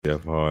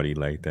Jeff Hardy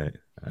like that.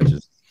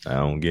 I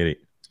don't get it.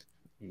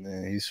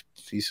 Man,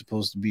 he's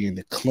supposed to be in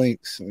the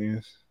clinks,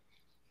 man.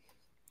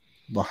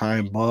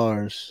 Behind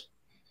bars.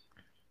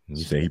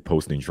 You say he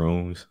posting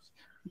drones?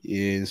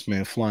 Yeah, this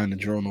man flying the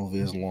drone over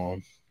his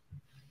lawn.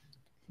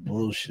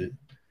 Bullshit.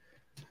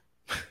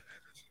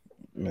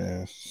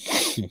 Man.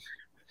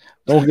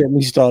 Don't get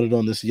me started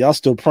on this. Y'all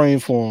still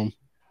praying for him.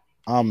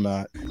 I'm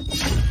not.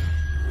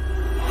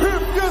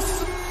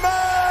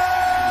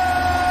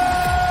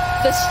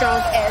 The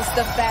strongest,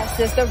 the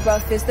fastest, the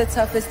roughest, the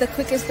toughest, the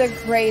quickest, the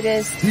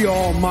greatest. The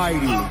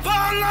Almighty.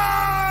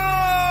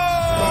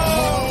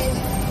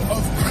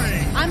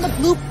 I'm the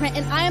blueprint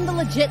and I am the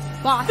legit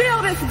boss.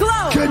 Feel this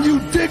glow. Can you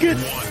dig it?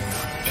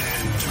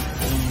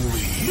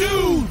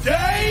 New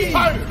Day.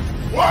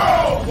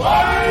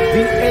 Worldwide.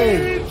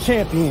 The A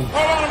champion.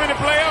 Hold on a minute,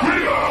 player.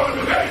 We are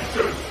the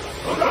nation.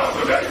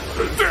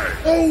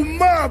 Oh,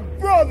 my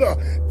brother.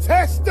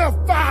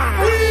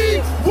 Testify.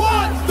 We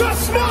want the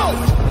smoke.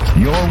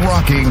 You're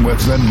rocking with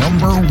the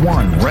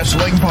 #1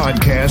 wrestling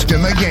podcast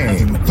in the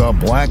game, the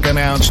Black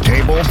Announce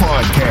Table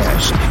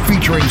Podcast,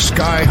 featuring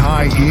Sky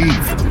High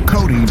Eve,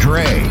 Cody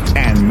Dre,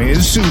 and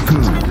Ms.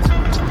 Suku.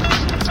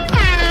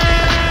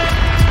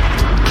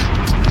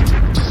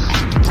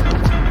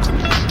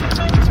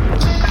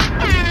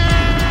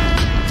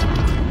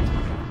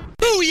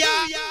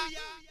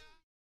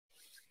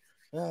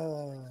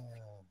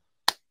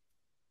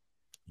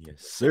 Yes,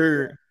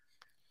 sir.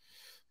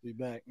 We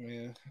back,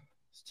 man.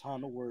 It's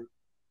time to work.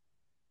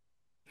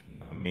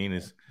 I mean,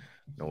 it's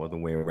no other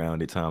way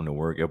around it. Time to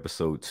work.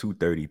 Episode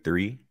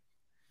 233.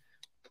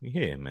 We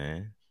here,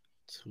 man.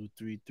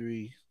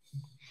 233.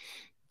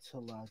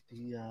 Till I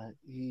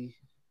D-I-E.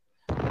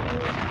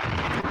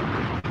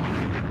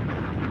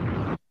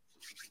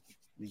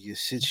 We get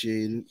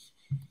situated.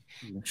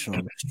 Make sure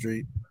I'm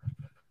straight.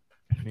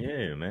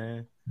 Yeah,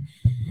 man.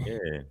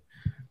 Yeah.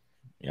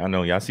 I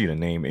know y'all see the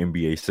name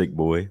NBA Sick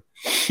Boy.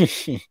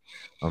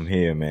 I'm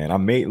here, man.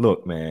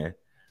 Look, man.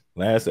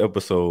 Last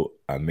episode,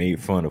 I made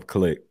fun of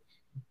Click.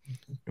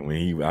 And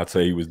when I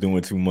tell you he was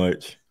doing too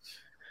much,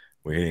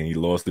 when he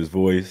lost his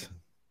voice.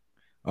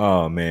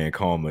 Oh man,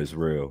 karma is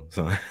real.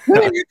 So.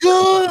 Where you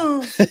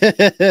go?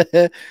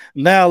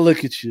 Now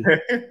look at you.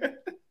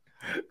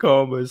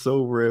 Karma is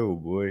so real,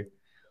 boy.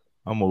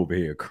 I'm over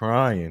here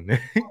crying.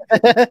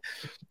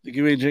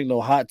 You ain't drink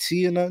no hot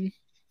tea or nothing?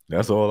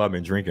 That's all I've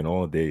been drinking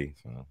all day.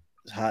 So.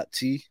 Hot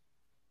tea?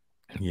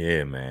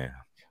 Yeah, man.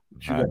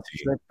 You got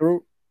strep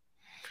throat?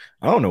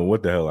 I don't know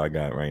what the hell I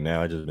got right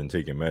now. I just been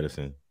taking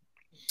medicine.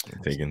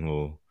 Taking a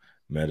little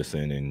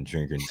medicine and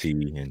drinking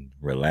tea and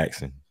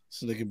relaxing.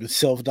 So they can be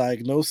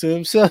self-diagnosing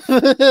himself.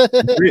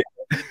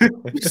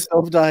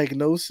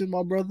 Self-diagnosing,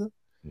 my brother.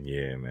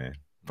 Yeah, man.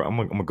 I'm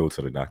gonna go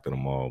to the doctor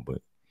tomorrow,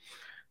 but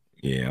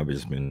yeah,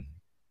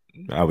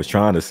 I was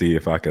trying to see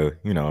if I could,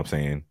 you know what I'm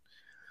saying,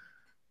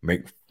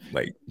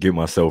 get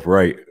myself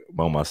right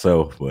by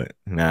myself, but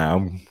nah,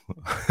 I'm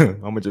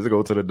gonna just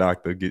go to the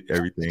doctor, get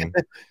everything.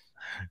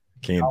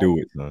 Can't do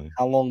it, son.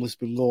 How long this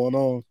been going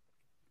on?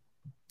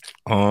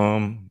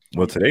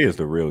 Well, today is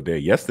the real day.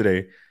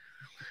 Yesterday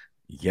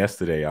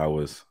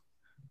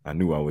I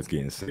knew I was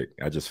getting sick.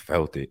 I just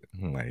felt it.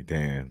 I'm like,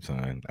 damn,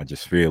 son, I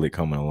just feel it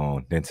coming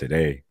along. Then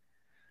today,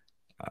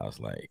 I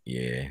was like,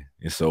 yeah,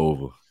 it's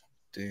over.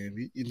 Damn,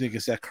 you think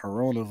it's that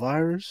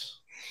coronavirus?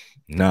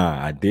 Nah,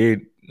 I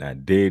did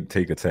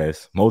take a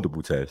test,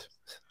 multiple tests.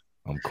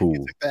 I'm cool.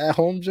 You took that at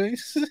home,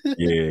 Jace?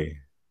 Yeah.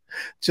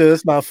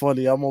 It's not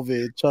funny. I'm over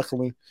here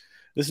chuckling.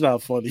 It's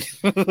not funny.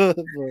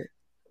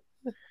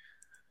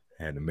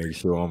 Had to make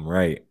sure I'm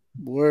right.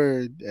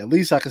 Word. At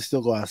least I can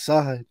still go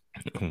outside.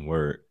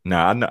 Word.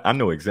 Nah, I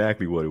know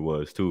exactly what it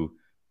was too.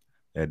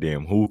 That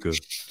damn hookah.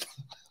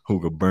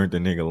 Hookah burnt the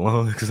nigga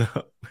lungs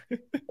up.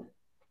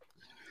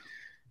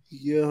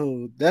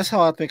 Yo, that's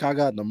how I think I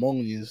got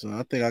pneumonia. So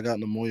I think I got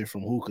pneumonia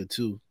from hookah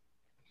too.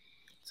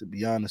 To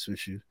be honest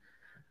with you.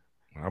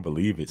 I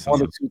believe it.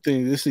 One of two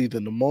things. It's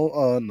either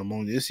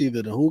pneumonia. It's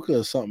either the hookah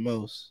or something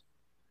else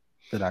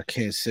that I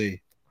can't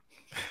say.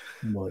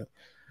 But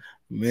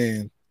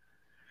man,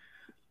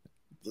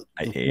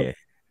 yeah.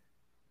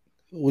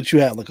 What you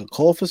had, like a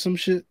cough or some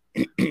shit?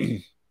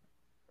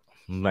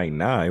 Like,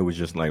 nah, it was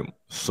just like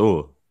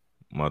sore.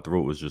 My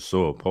throat was just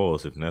sore.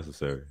 Pause if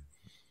necessary.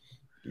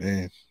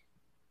 Man.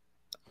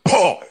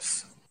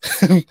 Pause.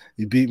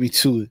 You beat me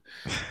to it.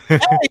 Hey,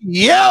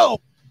 yo.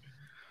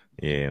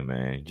 Yeah,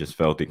 man. Just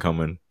felt it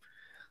coming.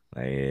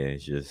 Like, yeah,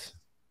 it's just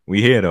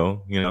we here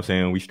though. You know what I'm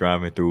saying? We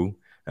striving through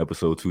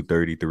episode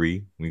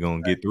 233. We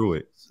gonna get through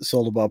it. It's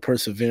all about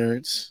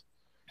perseverance.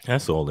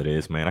 That's all it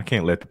is, man. I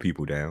can't let the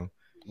people down.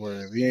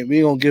 Word. We ain't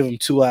gonna give them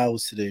 2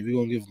 hours today. We're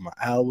gonna give them 1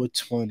 hour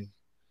 20.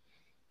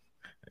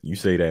 You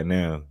say that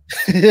now.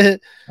 I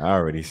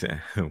already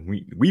said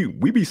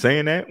we be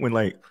saying that when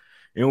like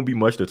it don't be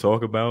much to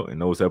talk about, and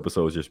those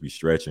episodes just be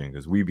stretching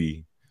because we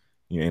be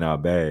in our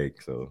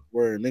bag. So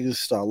word, niggas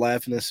start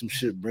laughing at some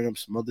shit, bring up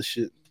some other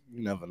shit.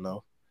 You never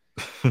know.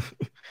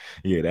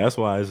 Yeah, that's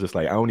why it's just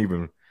like I don't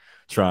even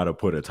try to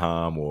put a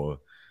time or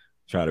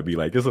try to be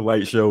like it's a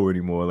light show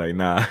anymore. Like,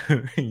 nah,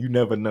 you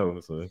never know.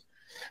 So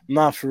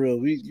Not for real.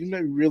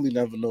 Really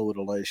never know with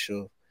a light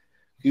show.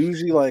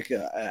 Usually, like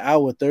an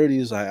hour 30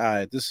 is like, all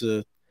right, this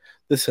a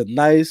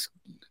nice.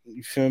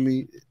 You feel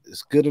me?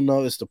 It's good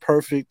enough. It's the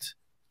perfect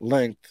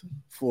length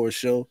for a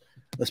show,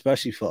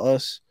 especially for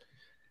us.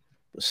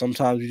 But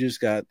sometimes we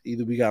just got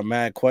either we got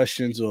mad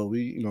questions or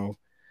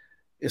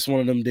it's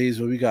one of them days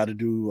where we got to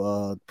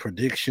do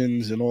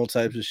predictions and all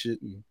types of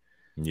shit. And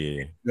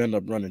yeah, we end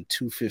up running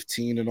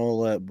 2:15 and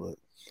all that. But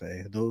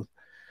hey, though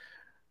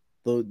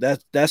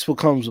that's what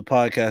comes with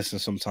podcasting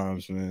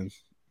sometimes, man.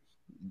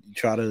 You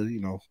try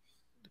to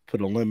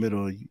put a limit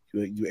or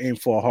you aim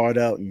for a hard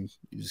out and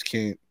you just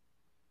can't.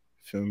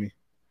 Feel me?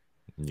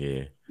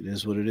 yeah. It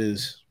is what it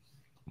is.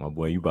 My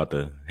boy, you about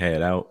to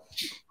head out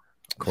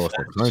across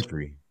the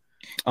country.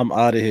 I'm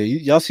out of here.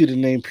 Y'all see the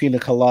name Pina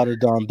Colada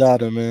Don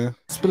Dada, man.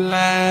 Splash.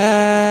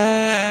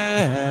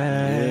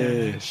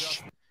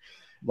 Yeah.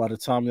 By the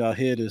time y'all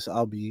hear this,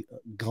 I'll be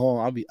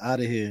gone. I'll be out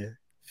of here.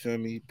 Feel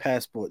me?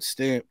 Passport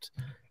stamped.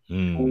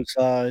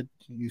 Poolside.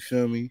 You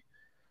feel me?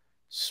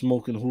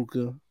 Smoking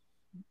hookah.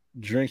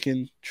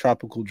 Drinking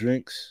tropical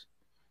drinks.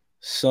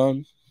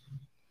 Sun.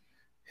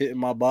 Hitting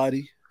my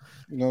body.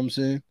 You know what I'm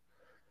saying?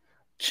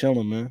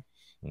 Chilling, man.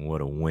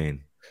 What a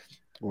win.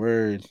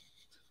 Word.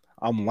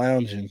 I'm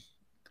lounging.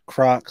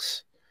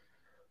 Crocs.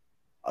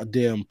 A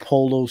damn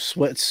polo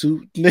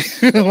sweatsuit. Like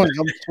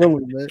I'm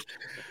chilling, man.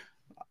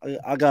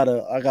 I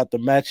got the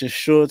matching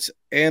shorts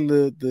and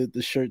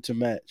the shirt to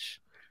match.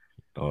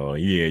 Oh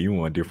yeah, you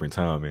want different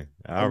timing.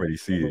 I already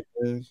see it.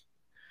 Man.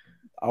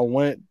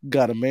 I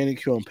got a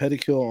manicure and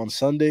pedicure on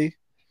Sunday.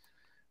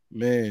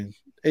 Man,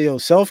 hey yo,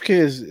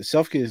 self-care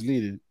is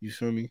needed. You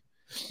feel me?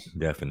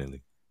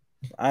 Definitely.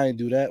 I ain't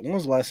do that. When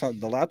was the last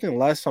time? I think the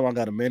last time I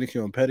got a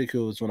manicure and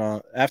pedicure was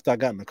after I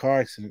got in a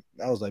car accident.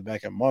 That was like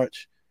back in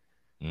March.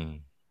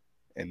 And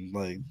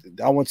like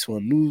I went to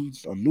a new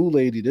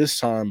lady this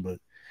time, but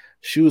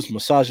she was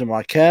massaging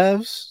my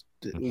calves.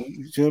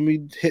 You feel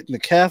me? Hitting the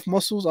calf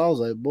muscles. I was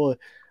like, boy,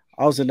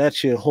 I was in that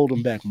chair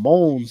holding back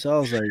moans. I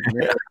was like,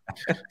 man,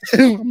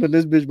 I'm in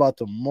this bitch about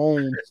to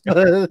moan.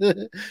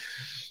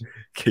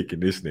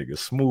 Kicking this nigga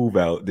smooth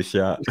out the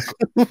shot.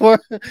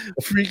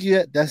 Freaky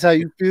ass. That's how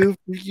you feel?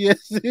 Freaky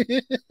ass.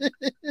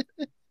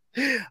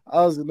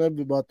 I was in that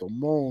bitch about to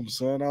moan,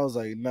 son. I was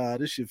like, nah,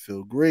 this shit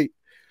feel great.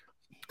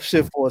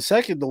 Shit, for a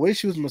second, the way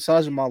she was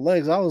massaging my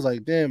legs, I was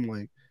like, damn,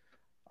 like,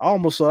 I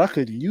almost thought I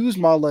couldn't use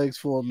my legs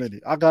for a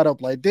minute. I got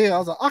up like, damn, I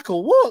was like, I could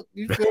walk.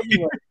 You feel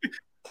me? Like,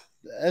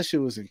 that shit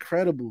was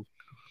incredible.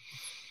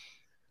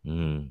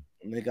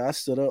 Nigga, I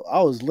stood up.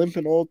 I was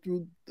limping all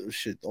through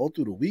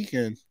the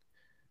weekend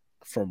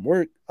from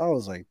work. I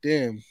was like,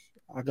 damn.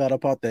 I got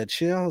up out that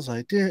chair. I was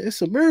like, damn,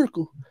 it's a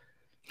miracle.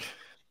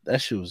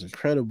 That shit was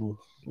incredible.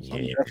 Yeah.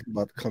 I'm definitely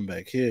about to come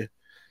back here.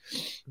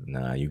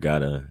 Nah,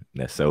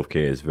 that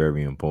self-care is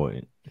very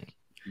important.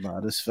 Nah,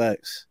 this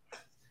facts.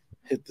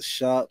 Hit the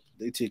shop.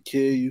 They take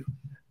care of you.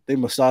 They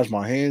massage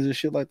my hands and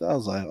shit like that. I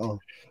was like,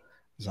 oh,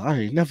 I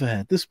ain't never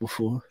had this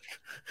before.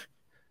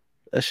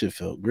 That shit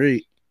felt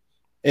great.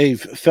 Hey,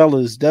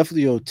 fellas,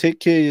 definitely, take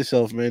care of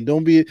yourself, man.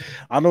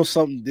 I know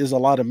there's a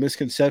lot of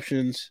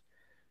misconceptions,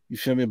 you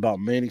feel me, about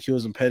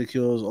manicures and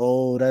pedicures.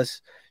 Oh,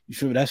 you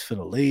feel me, that's for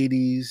the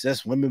ladies.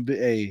 That's women.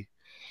 Hey,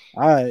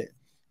 all right, you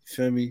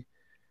feel me?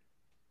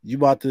 You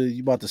about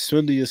to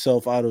swindle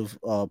yourself out of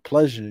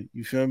pleasure,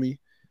 you feel me?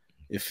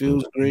 It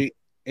feels great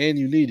and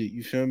you need it,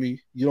 you feel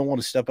me? You don't want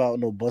to step out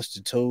with no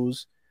busted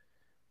toes.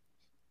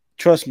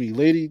 Trust me,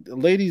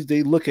 ladies,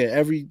 they look at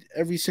every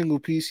single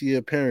piece of your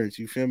appearance,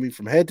 you feel me?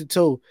 From head to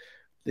toe,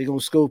 they gonna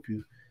scope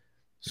you.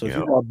 So if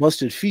you got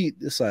busted feet,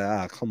 it's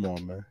like, come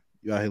on, man.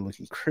 You out here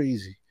looking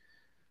crazy.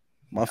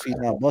 My feet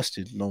not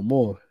busted no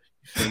more.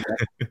 You feel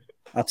me?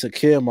 I took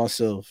care of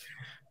myself.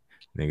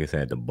 Niggas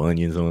had the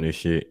bunions on this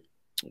shit.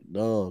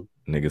 Dog.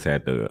 Niggas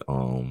had the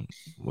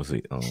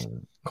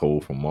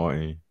Cole from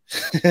Martin.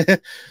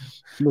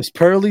 Miss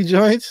Pearly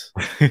joints.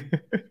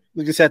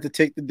 Niggas had to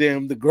take the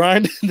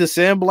grind, the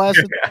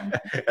sandblaster.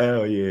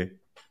 Hell yeah.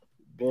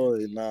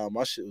 Boy, nah,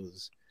 my shit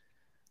was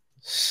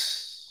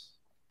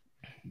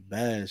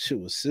bad. Shit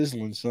was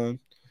sizzling, son.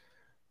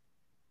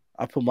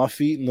 I put my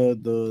feet in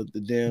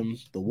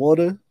the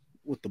water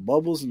with the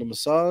bubbles and the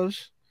massage.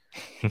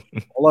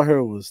 All I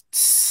heard was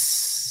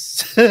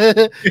I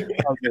was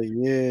like,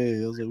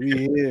 yeah. I was like, we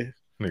here.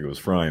 Nigga was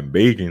frying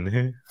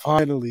bacon.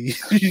 Finally.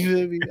 You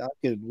feel me? I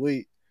can't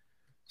wait.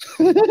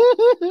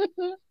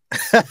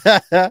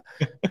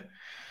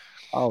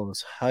 I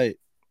was hyped.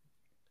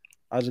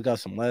 I just got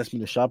some last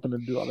minute shopping to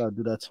do. I gotta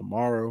do that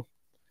tomorrow.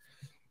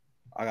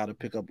 I gotta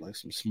pick up like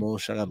some small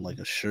shit. I got like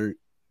a shirt,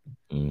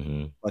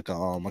 like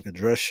a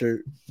dress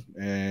shirt,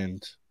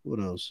 and what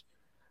else?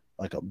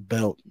 Like a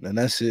belt, and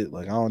that's it.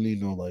 Like I don't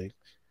need no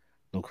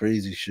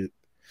crazy shit.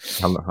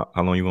 How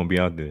long you gonna be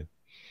out there?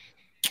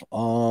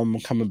 I'm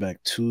coming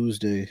back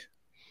Tuesday,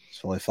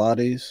 so like 5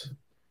 days.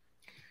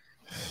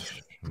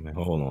 Man,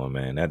 hold on,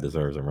 man. That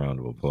deserves a round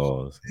of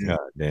applause. God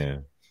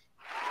damn.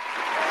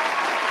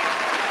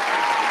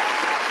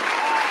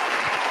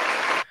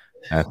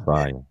 That's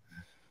fire.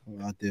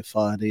 Out there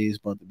 5 days,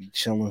 about to be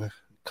chilling.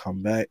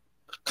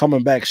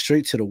 Coming back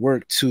straight to the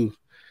work too.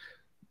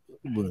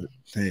 But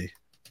hey,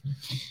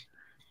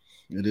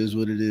 it is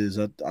what it is.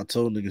 I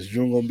told niggas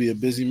June gonna be a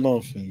busy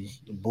month, and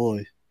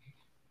boy,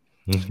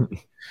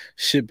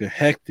 shit been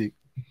hectic.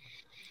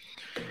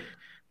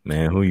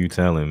 Man, who you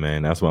telling,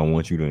 man? That's why I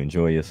want you to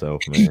enjoy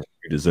yourself, man.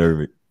 You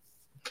deserve it.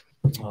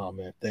 Oh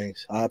man,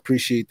 thanks. I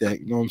appreciate that.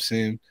 You know what I'm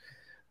saying?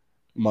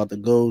 I'm about to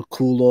go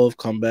cool off,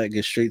 come back,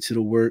 get straight to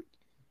the work.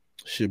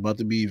 Shit about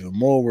to be even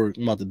more work.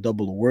 I'm about to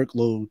double the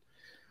workload.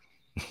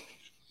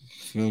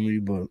 Feel me?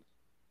 But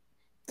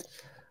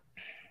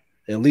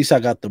at least I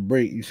got the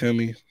break. You feel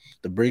me?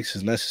 The breaks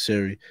is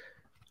necessary.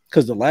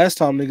 Cause the last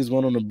time niggas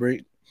went on a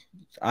break,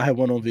 I had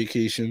went on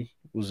vacation.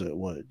 Was it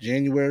what,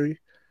 January?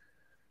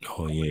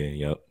 Oh yeah,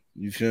 yep.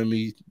 You feel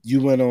me?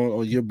 You went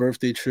on your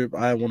birthday trip.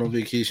 I went on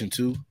vacation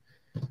too.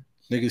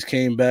 Niggas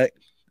came back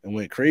and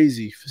went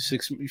crazy for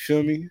 6 months. You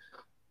feel me?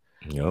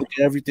 Yep. Look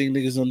at everything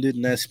niggas done did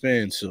in that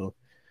span. So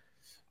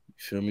you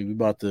feel me? We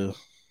about to.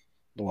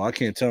 Well, I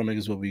can't tell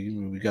niggas what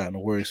we got in the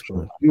works,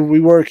 but we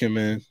working,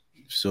 man.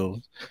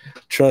 So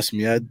trust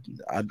me, I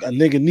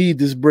nigga need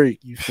this break.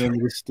 You feel me?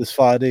 This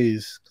 5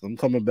 days. I'm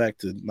coming back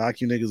to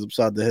knock you niggas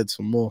upside the head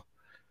some more.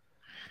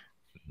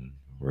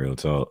 Real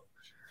talk.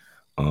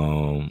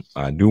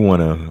 I do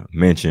want to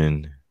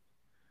mention.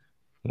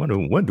 What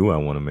do I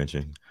want to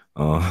mention?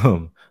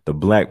 The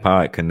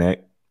BlackPod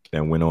Connect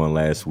that went on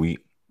last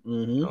week.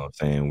 Mm-hmm. You know what I'm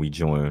saying? We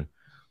joined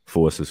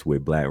forces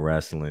with Black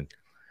Wrestling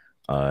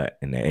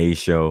in the A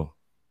show.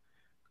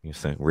 You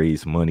know,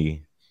 raise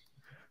money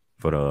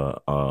for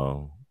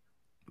the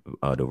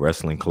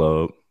wrestling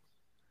club.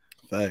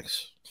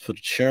 Facts. For the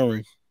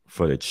cheering.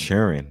 For the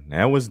cheering.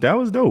 That was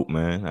dope,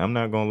 man. I'm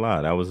not gonna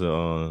lie. That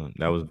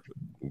was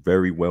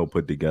very well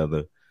put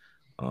together.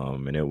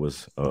 And it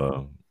was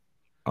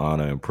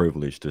honor and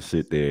privilege to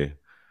sit there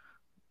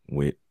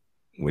with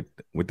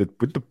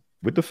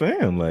the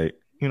fam, like,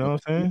 you know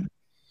what I'm saying?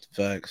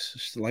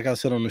 Facts. Like I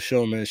said on the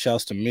show, man,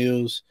 shouts to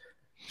Mills,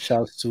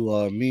 shouts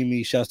to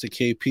Mimi, shouts to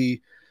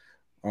KP.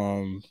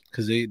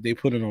 Because they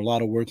put in a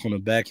lot of work on the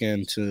back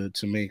end to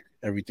make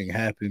everything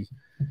happen.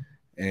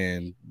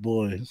 And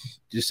boy,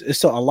 just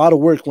it's a lot of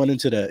work went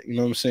into that, you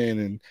know what I'm saying?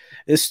 And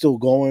it's still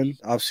going.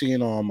 I've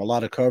seen a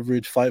lot of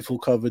coverage.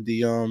 Fightful covered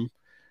the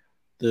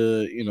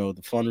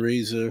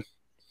fundraiser.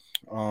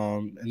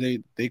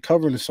 And they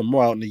covering some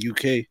more out in the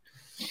UK.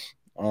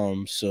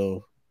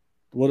 So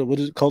what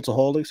is it?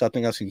 Cultaholics? I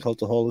think I've seen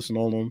Cultaholics and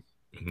all of them.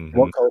 Mm-hmm.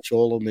 What culture,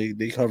 all of them,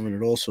 they covering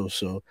it also.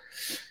 So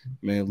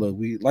man, look,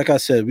 we like I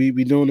said, we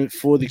doing it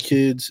for the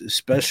kids. It's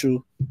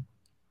special.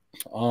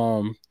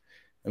 And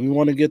we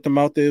want to get them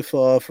out there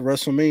for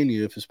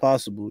WrestleMania if it's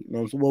possible. You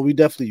know, well,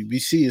 we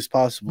see it's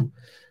possible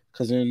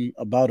because in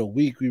about a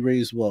week we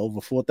raised over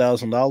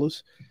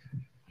 $4,000.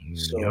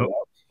 So, Yep.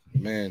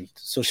 man,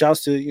 so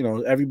shouts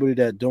to everybody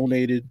that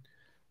donated,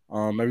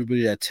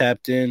 everybody that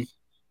tapped in,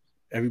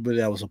 everybody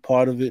that was a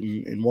part of it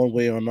in one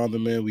way or another.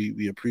 Man,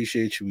 we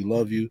appreciate you, we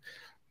love you,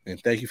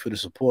 and thank you for the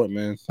support,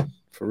 man.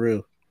 For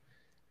real.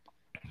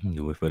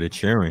 Do it for the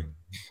cheering.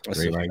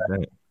 Straight like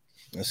that.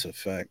 That's a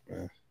fact,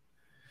 man.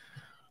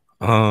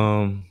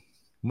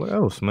 What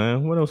else,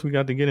 man? What else we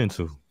got to get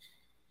into?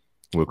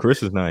 Well,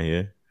 Chris is not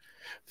here.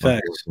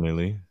 Facts.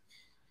 Unfortunately.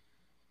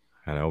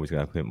 I always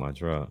gotta put my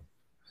drop.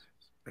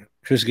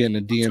 Chris getting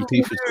a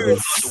DMP for today.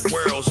 The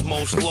world's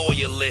most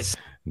loyalist.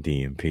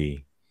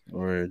 DMP.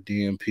 Or a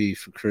DMP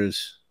for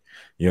Chris.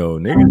 Yo,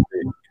 niggas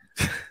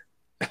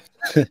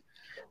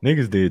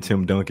niggas did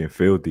Tim Duncan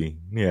filthy.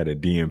 He had a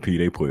DMP.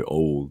 They put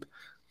old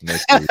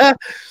next to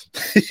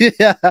it.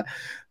 Yeah.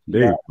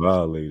 They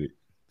violated.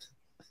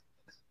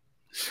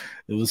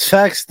 It was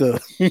facts though.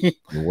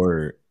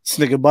 Word. This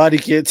nigga body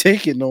can't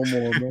take it no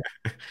more,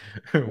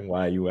 man.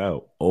 Why you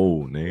out?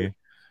 Old, nigga.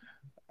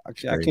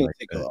 Actually, I can't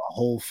take a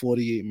whole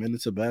 48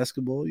 minutes of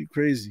basketball. You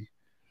crazy.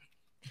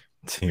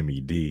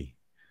 Timmy D.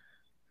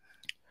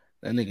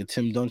 That nigga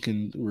Tim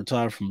Duncan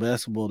retired from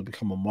basketball to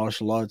become a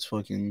martial arts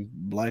fucking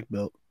black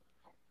belt.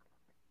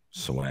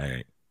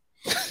 Swag.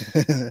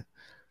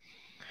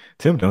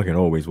 Tim Duncan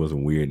always was a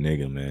weird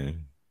nigga,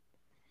 man.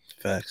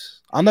 Facts.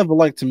 I never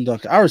liked Tim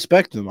Duncan. I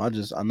respect him. I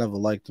never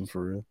liked him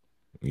for real.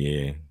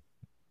 Yeah.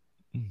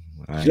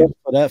 Just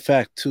for that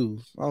fact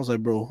too. I was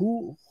like, bro,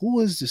 who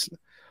is this?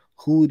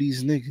 Who are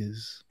these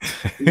niggas?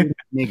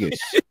 Niggas.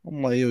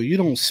 I'm like, yo, you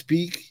don't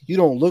speak. You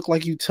don't look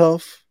like you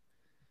tough.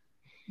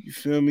 You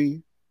feel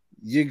me?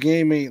 Your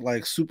game ain't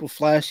like super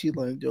flashy.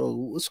 Like, yo,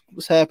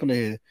 what's happening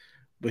here?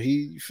 But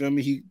you feel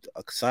me? He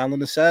a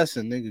silent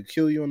assassin, nigga,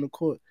 kill you on the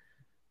court,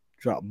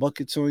 drop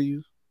buckets on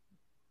you,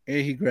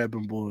 and he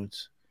grabbing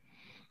boards.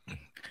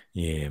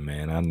 Yeah,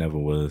 man, I never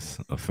was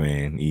a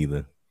fan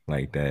either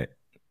like that.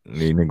 That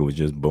nigga was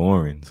just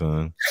boring,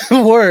 son.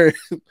 Word.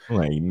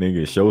 Like,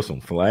 nigga, show some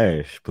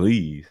flash,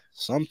 please.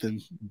 Something.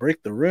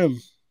 Break the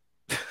rim.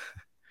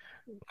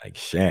 Like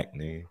Shaq,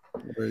 nigga.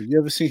 You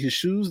ever seen his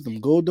shoes? Them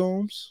gold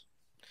domes?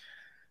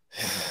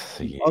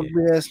 Yeah.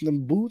 Ugly ass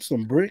them boots,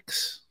 them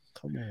bricks.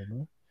 Come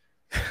on,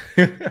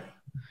 man.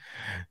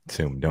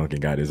 Tim Duncan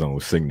got his own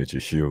signature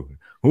shoe.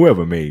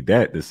 Whoever made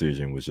that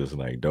decision was just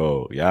like,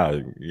 dog,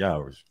 y'all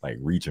was like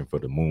reaching for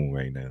the moon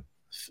right now.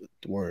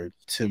 Word,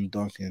 Tim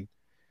Duncan,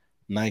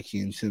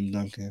 Nike and Tim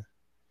Duncan.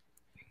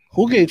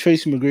 Who gave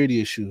Tracy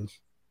McGrady a shoe?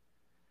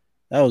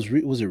 That was it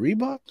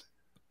Reebok?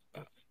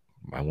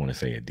 I want to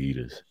say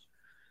Adidas.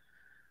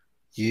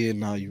 Yeah,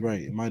 no, you're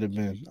right. It might have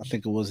been. I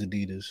think it was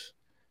Adidas.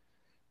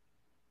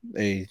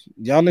 Hey,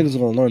 y'all niggas are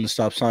gonna learn to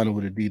stop signing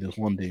with Adidas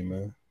one day,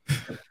 man.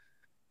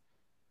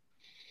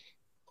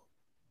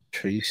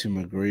 Tracy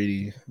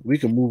McGrady. We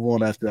can move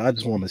on after. I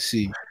just want to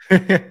see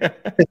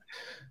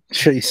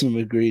Tracy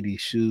McGrady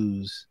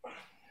shoes.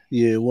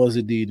 Yeah, it was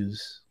Adidas.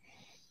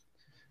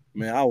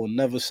 Man, I will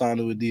never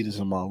sign with Adidas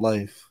in my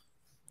life.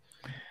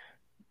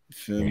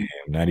 Feel me?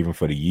 Not even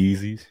for the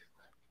Yeezys.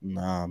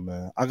 Nah,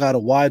 man. I got a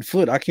wide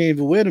foot. I can't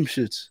even wear them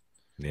shits.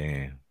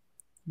 Damn.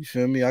 You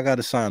feel me? I got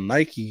to sign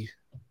Nike.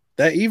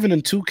 That even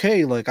in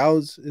 2K, like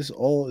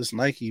it's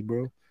Nike,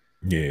 bro.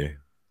 Yeah.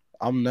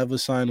 I'm never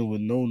signing with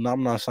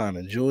I'm not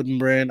signing Jordan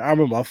brand. I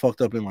remember I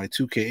fucked up in like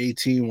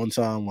 2K18 one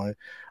time. Like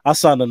I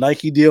signed a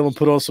Nike deal and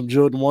put on some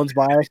Jordan 1s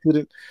by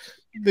accident.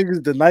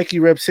 Niggas, the Nike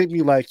reps hit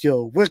me like,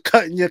 yo, we're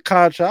cutting your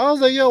contract. I was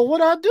like, yo,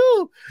 what I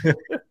do?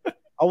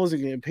 I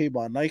wasn't getting paid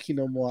by Nike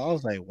no more. I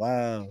was like,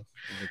 wow.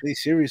 But they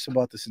serious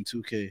about this in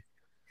 2K.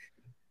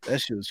 That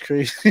shit was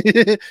crazy.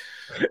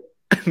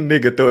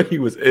 Nigga thought he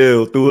was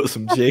ill, threw up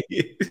some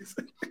J's.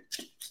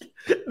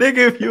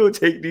 Nigga, if you don't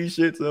take these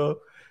shits off,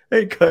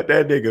 they cut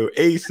that nigga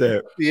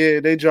ASAP.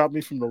 Yeah, they dropped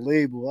me from the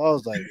label. I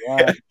was like,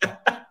 wow.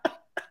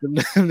 Them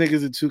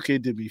niggas in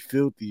 2K did me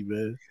filthy,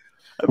 man.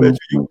 I bet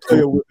you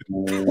player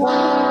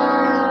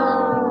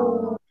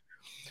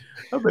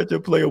I bet your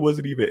player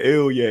wasn't even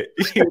ill yet.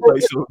 He was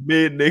like some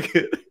mid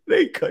nigga.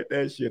 They cut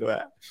that shit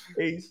out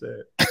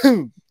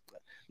ASAP.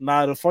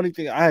 Nah, the funny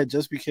thing, I had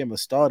just became a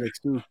starter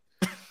too.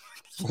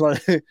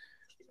 Like,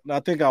 I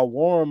think I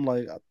wore him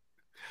like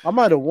I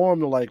might have worn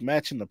him to like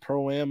matching the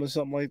Pro-Am or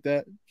something like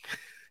that.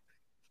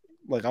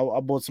 Like I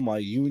bought some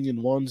like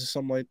Union ones or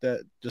something like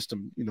that just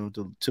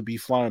to to be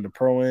flying the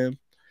Pro-Am.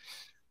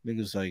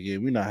 Niggas like, yeah,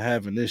 we're not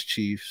having this,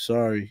 Chief.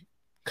 Sorry,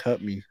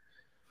 cut me.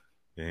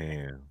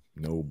 Damn,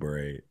 no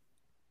bread.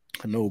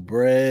 No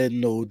bread,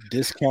 no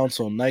discounts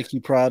on Nike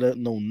product,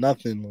 no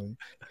nothing.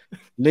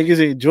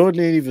 Like,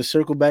 Jordan ain't even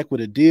circle back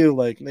with a deal.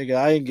 Like, nigga,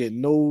 I ain't get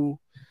no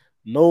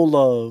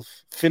love.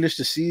 Finished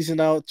the season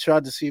out,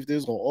 tried to see if they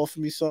was gonna offer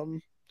me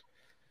something.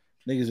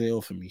 Niggas ain't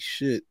offer me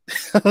shit.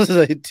 I was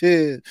like,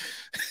 dude.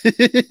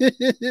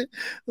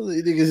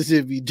 Niggas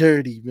did be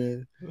dirty,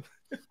 man.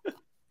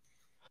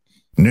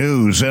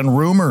 News and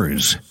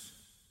rumors.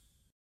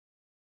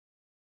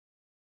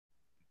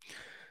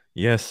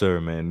 Yes, sir,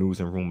 man.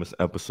 News and rumors,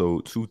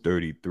 episode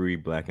 233,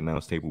 Black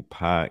Announce Table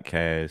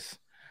podcast.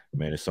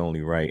 Man, it's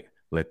only right.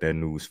 Let that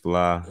news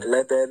fly.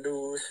 Let that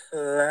news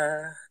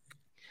fly.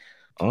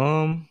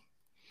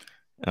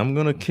 I'm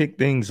gonna kick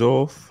things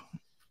off.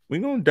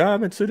 We're gonna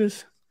dive into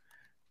this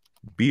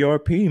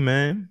BRP,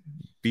 man.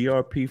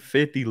 BRP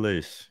 50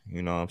 list.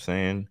 You know what I'm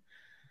saying?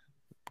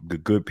 The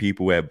good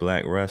people at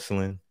Black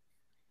Wrestling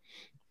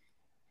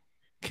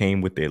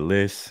came with their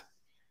list.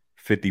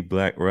 50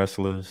 black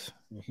wrestlers.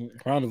 Mm-hmm.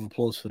 Round of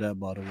applause for that,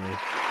 by the way.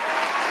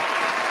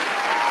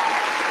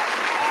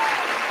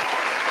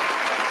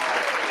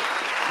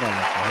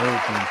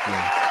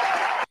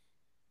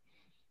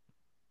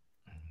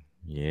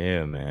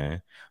 Yeah,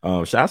 man.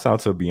 Shouts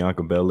out to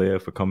Bianca Belair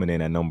for coming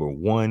in at number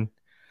 1.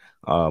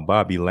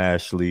 Bobby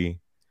Lashley.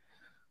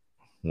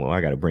 Well,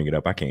 I gotta bring it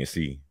up. I can't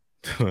see.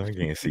 I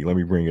can't see. Let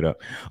me bring it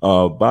up.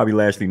 Bobby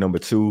Lashley, number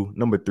 2.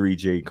 Number 3,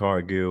 Jade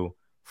Cargill.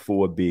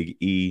 4, Big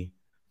E.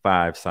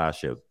 5,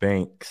 Sasha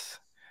Banks.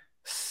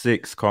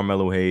 6,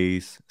 Carmelo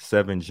Hayes.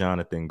 7,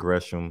 Jonathan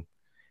Gresham.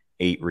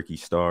 8, Ricky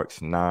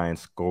Starks. 9,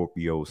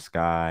 Scorpio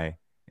Sky.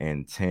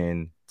 And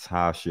 10,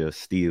 Tasha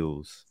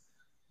Steelz.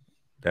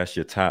 That's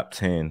your top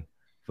 10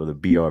 for the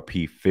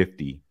BRP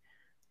 50.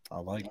 I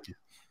like it.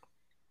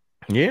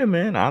 Yeah,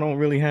 man. I don't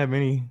really have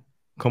any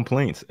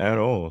complaints at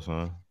all,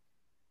 son.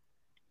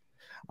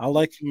 I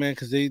like it, man,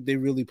 because they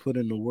really put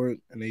in the work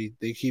and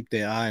they keep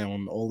their eye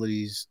on all of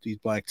these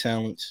black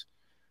talents.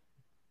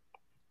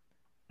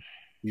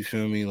 You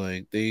feel me?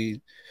 Like they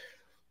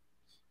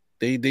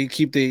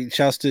keep their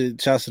shouts to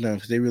them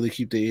because they really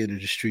keep their ear to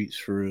the streets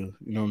for real.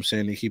 You know what I'm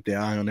saying? They keep their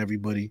eye on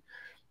everybody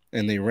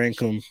and they rank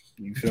them.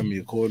 You feel me?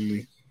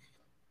 Accordingly.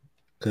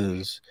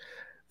 Because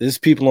there's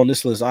people on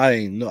this list I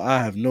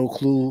have no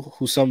clue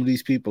who some of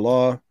these people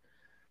are.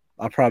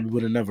 I probably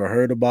would have never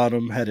heard about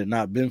them had it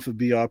not been for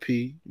BRP.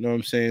 You know what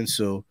I'm saying?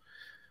 So,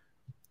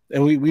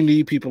 and we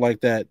need people like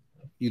that,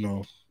 you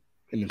know,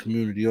 in the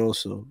community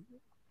also.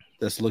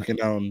 That's looking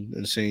out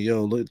and saying,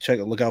 "Yo,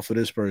 look out for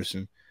this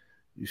person."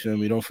 You feel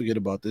me? Don't forget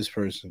about this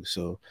person.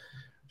 So,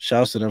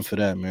 shouts to them for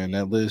that, man.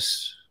 That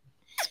list,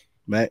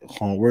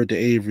 word to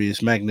Avery,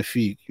 is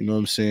magnifique. You know what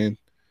I'm saying?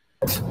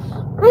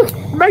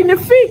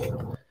 Magnifique.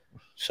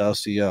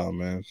 Shouts to y'all,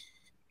 man.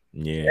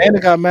 Yeah, and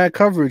it got mad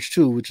coverage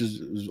too, which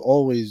is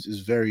always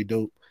very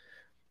dope.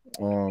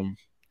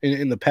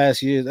 in the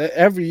past years.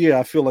 Every year,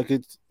 I feel like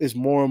it's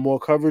more and more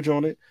coverage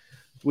on it,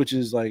 which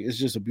is like it's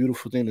just a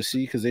beautiful thing to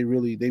see because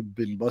they've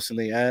been busting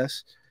their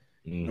ass.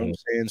 You know what I'm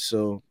saying?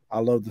 So I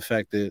love the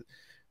fact that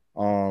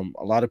a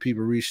lot of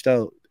people reached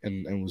out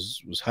and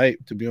was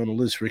hyped to be on the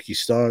list. Ricky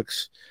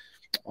Starks,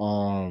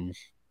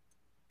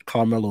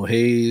 Carmelo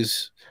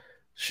Hayes,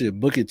 shit,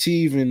 Booker T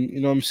even, you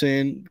know what I'm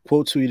saying,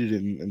 quote tweeted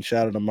and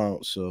shouted them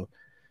out. So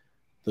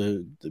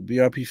the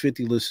BRP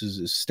 50 list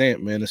is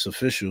stamped, man. It's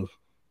official.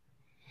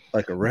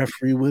 Like a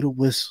referee with a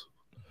whistle.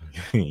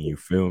 You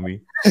feel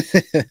me?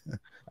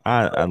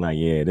 I'm like,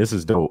 yeah, this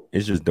is dope.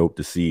 It's just dope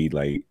to see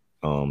like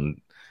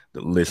the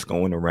list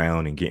going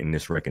around and getting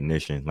this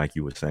recognition, like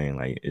you were saying.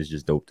 Like it's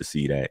just dope to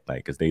see that, like,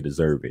 because they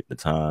deserve it, the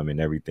time and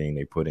everything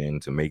they put in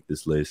to make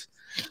this list.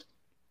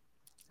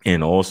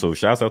 And also,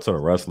 shouts out to the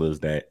wrestlers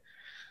that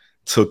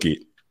took it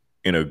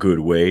in a good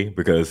way,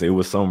 because it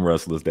was some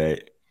wrestlers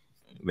that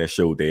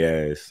showed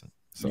their ass.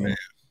 So Man.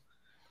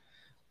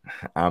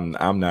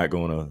 I'm not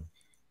gonna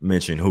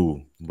mention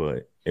who,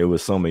 but it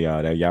was some of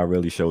y'all that y'all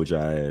really showed your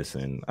ass,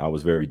 and I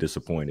was very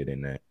disappointed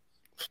in that.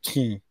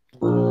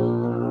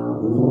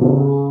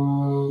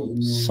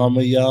 Some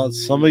of y'all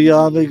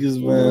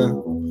niggas,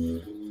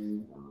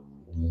 man.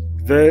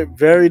 Very,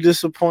 very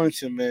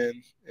disappointing,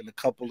 man. In a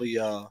couple of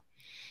y'all.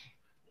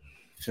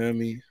 Feel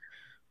me?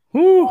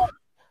 Whew.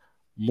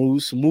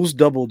 Moose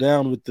doubled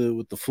down with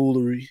the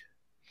foolery.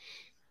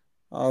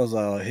 I was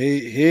like, oh,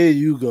 here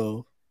you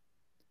go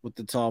with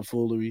the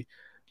tomfoolery.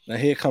 Now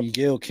here come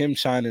Gail Kim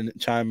chiming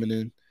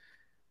in.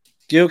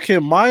 Gail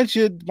Kim, mind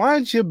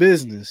your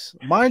business.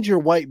 Mind your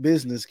white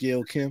business,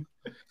 Gail Kim.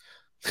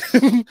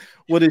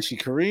 What is she,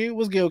 Korean?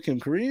 Was Gail Kim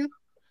Korean?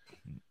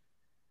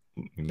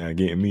 You're not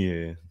getting me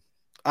here.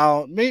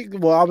 I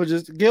would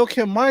just Gail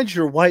Kim, mind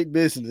your white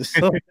business.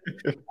 So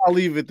I'll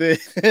leave it there.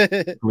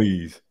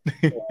 Please.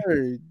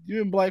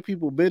 You in black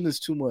people business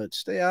too much.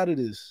 Stay out of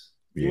this.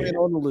 You ain't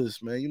on the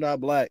list, man. You're not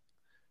black.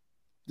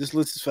 This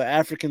list is for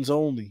Africans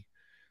only.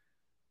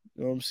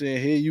 You know what I'm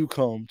saying? Here you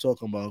come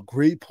talking about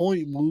great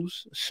point,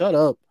 Moose. Shut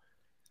up.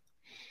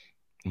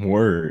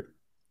 Word.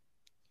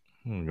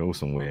 Go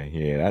somewhere.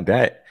 Yeah,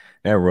 that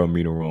rubbed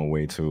me the wrong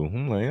way too.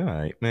 I'm like, all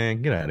right,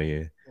 man, get out of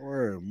here.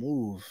 Word,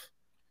 move.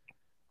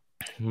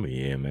 But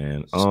yeah,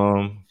 man.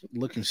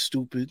 Looking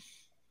stupid.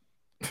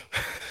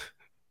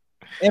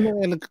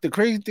 and the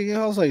crazy thing,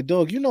 I was like,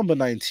 dog, you number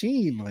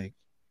 19.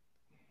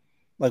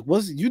 Like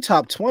what's you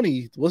top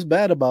 20? What's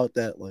bad about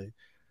that? Like,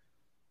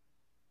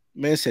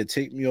 man said,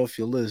 take me off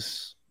your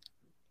list.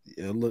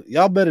 Yeah, look,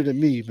 y'all better than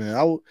me, man.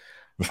 I would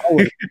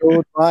have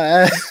thrown my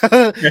ass.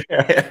 I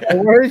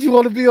heard you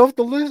want to be off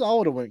the list. I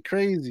would have went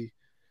crazy.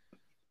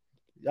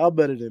 Y'all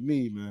better than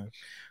me, man.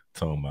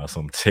 Talking about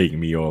some take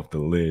me off the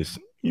list.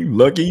 You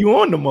lucky you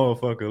on the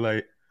motherfucker.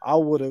 Like I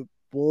would have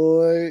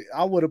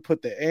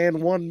put the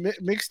and one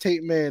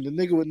mixtape man, the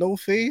nigga with no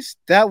face.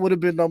 That would have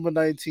been number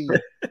 19.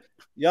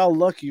 Y'all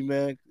lucky,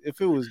 man. If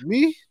it was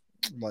me,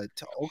 I'm like,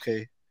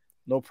 okay,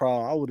 no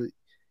problem. I would have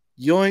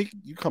yoink,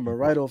 you coming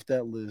right off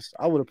that list.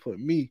 I would have put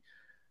me.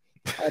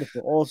 I would have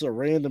put also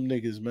random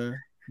niggas, man.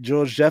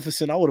 George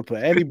Jefferson, I would have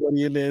put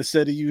anybody in there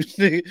instead of you,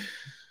 nigga.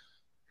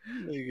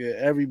 Nigga,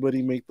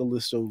 everybody make the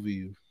list over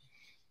you.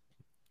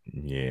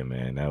 Yeah,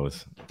 man, that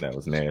was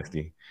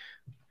nasty.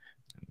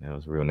 That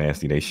was real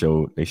nasty. They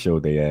showed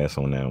their ass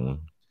on that one.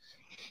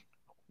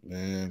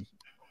 Man,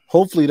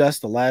 hopefully that's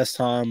the last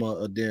time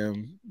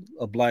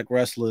a black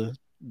wrestler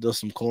does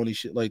some corny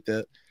shit like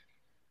that.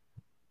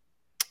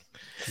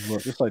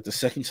 Look, it's like the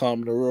second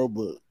time in a row,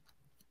 but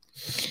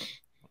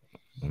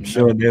I'm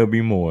sure there'll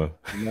be more.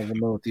 You never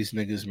know with these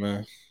niggas,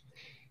 man.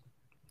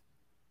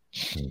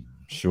 I'm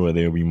sure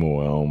there'll be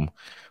more.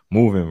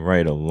 Moving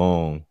right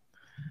along,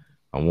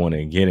 I want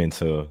to get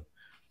into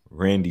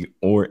Randy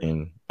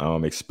Orton.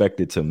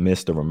 Expected to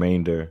miss the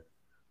remainder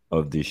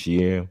of this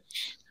year.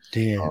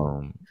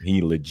 Damn.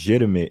 He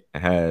legitimate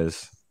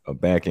has a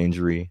back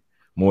injury.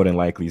 More than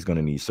likely, he's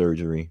gonna need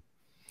surgery.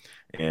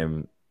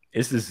 And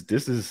it's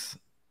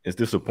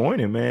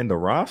disappointing, man. The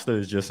roster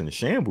is just in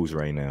shambles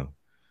right now.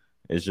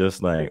 It's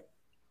just like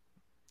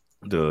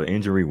the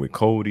injury with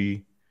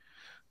Cody,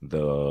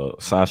 the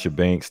Sasha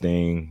Banks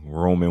thing,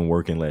 Roman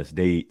working less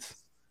dates.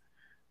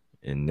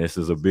 And this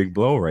is a big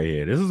blow right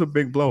here. This is a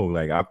big blow.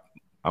 Like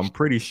I'm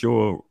pretty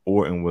sure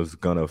Orton was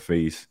gonna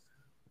face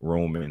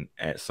Roman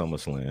at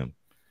SummerSlam.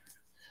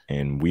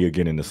 And we are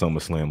getting to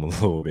SummerSlam a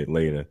little bit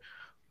later.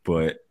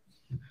 But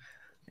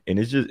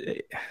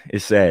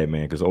it's sad,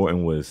 man, because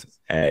Orton was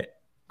at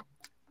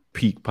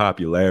peak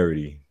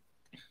popularity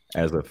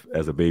as a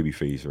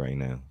babyface right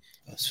now.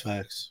 That's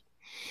facts.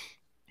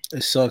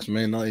 It sucks,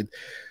 man. Like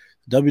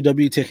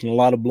WWE taking a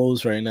lot of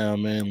blows right now,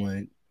 man.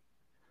 Like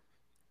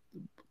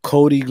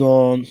Cody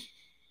gone,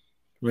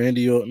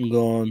 Randy Orton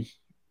gone,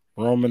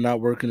 Roman not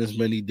working as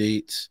many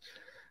dates,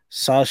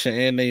 Sasha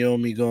and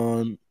Naomi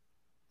gone.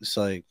 It's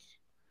like,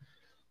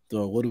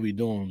 dog, what are we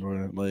doing,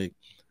 bro? Like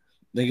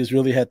niggas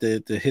really had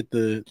to hit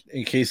the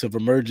in case of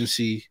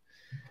emergency.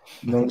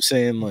 You know what I'm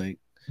saying? Like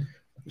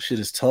shit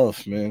is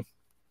tough, man.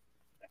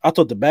 I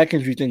thought the back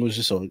injury thing was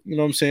just so, you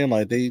know what I'm saying?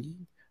 Like they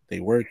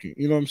work,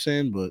 you know what I'm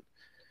saying? But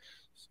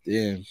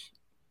damn,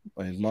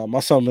 like my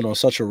son been on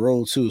such a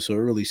roll too, so it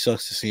really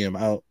sucks to see him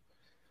out.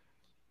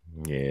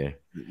 Yeah.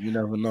 You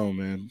never know,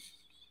 man.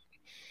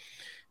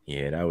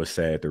 Yeah, that was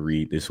sad to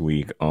read this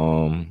week.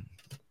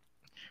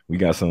 We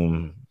got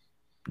some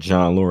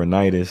John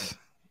Laurinaitis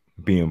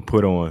being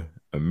put on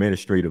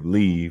administrative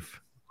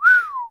leave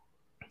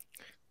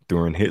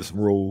during his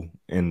role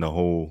in the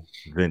whole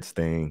Vince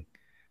thing,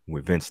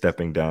 with Vince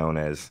stepping down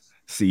as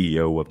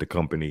CEO of the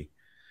company.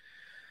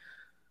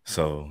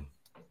 So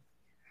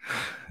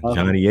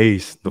Johnny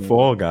Ace, the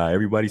fall guy,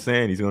 everybody's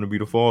saying he's going to be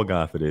the fall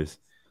guy for this,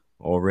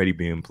 already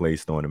being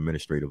placed on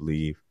administrative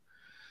leave.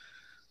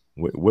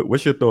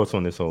 What's your thoughts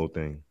on this whole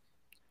thing?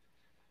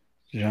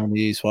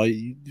 Johnny Ace, why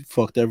you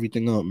fucked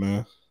everything up,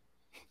 man?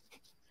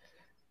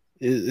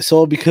 It's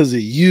all because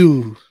of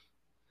you.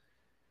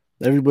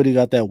 Everybody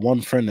got that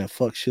one friend that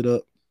fucks shit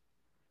up.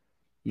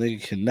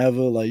 Nigga can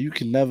never, like, you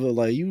can never,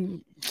 like,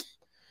 you.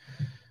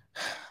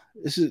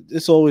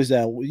 It's always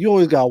that. You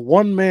always got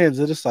one man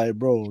that it's like,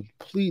 bro,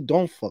 please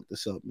don't fuck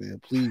this up,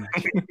 man. Please.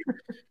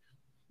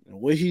 And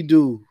what he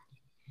do,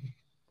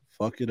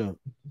 fuck it up.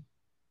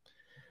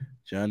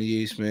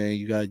 Johnny Ace, man,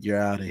 you're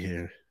out of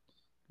here.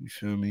 You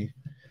feel me?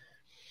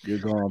 You're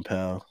gone,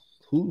 pal.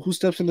 Who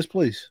steps in this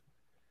place?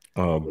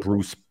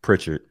 Bruce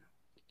Pritchard.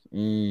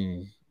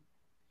 Yeah.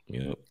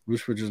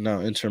 Bruce Pritchard is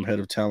now interim head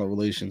of talent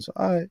relations.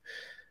 All right.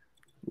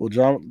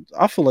 Well,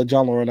 I feel like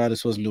John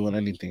Laurinaitis wasn't doing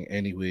anything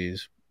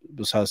anyways,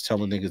 besides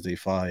telling niggas they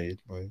fired.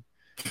 Like,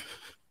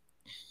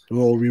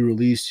 we'll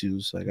re-release you.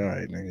 It's like, all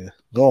right, nigga,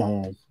 go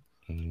home.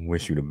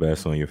 Wish you the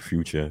best on your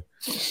future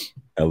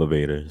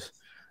elevators.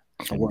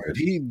 Word.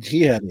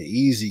 He had an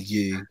easy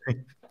gig.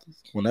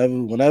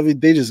 Whenever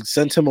they just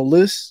sent him a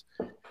list,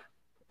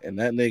 and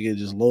that nigga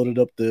just loaded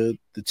up the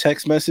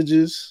text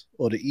messages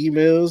or the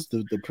emails,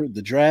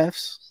 the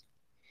drafts.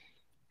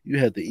 You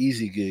had the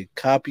easy gig.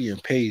 Copy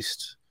and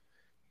paste.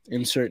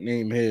 Insert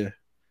name here.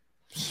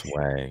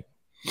 Swag.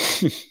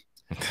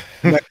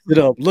 Mess it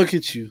up. Look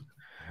at you.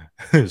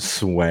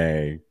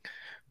 Swag.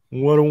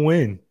 What a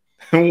win.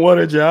 What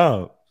a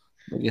job.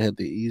 Nigga had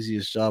the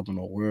easiest job in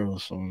the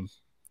world, son.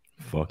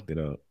 Fucked it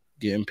up.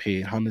 Getting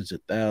paid hundreds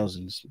of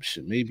thousands,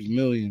 shit, maybe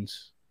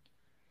millions.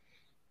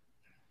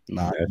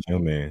 Nah, that's your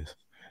man's.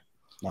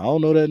 I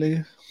don't know that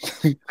nigga.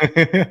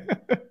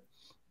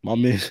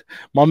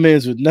 my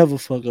man's would never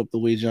fuck up the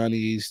way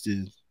Johnny Ace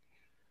did.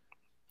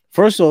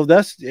 First off,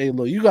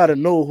 look, you gotta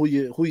know who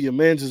your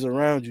man's is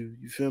around you.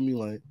 You feel me?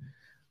 Like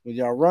when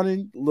y'all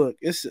running, look,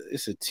 it's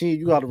a team.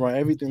 You gotta run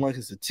everything like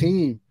it's a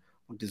team.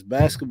 Like this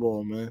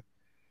basketball, man.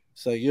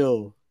 It's like,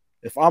 yo,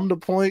 if I'm the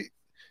point,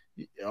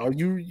 are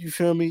you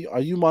feel me?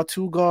 Are you my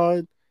two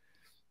guard?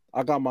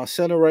 I got my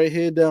center right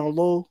here down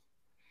low.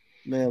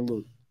 Man,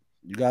 look,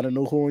 you gotta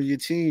know who on your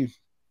team.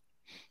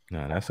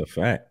 Nah, that's a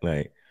fact.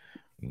 Like,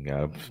 you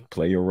gotta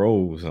play your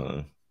roles,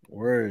 huh?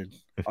 Word.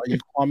 Are you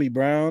Kwame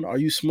Brown? Are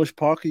you Smush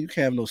Parker? You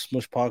can't have no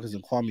Smush Parkers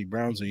and Kwame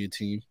Browns on your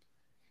team.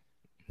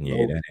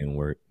 Yeah, that didn't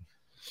work.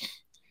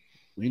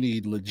 We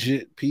need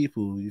legit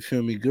people. You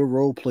feel me? Good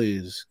role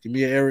players. Give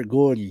me an Eric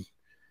Gordon.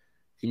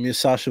 Give me a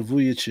Sasha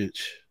Vujacic.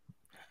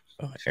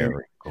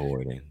 Eric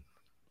Gordon.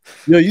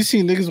 Yo, you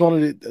see niggas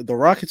wanted the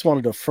Rockets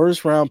wanted a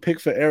first round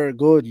pick for Eric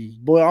Gordon.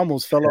 Boy, I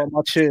almost fell out of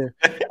my chair.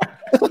 I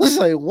was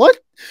like, what?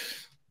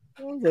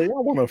 I was like,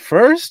 y'all want a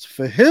first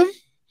for him?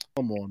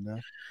 Come on now.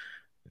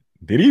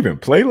 Did he even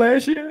play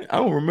last year? I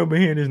don't remember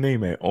hearing his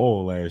name at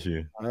all last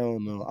year. I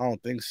don't know. I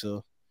don't think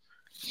so.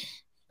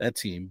 That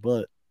team,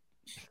 but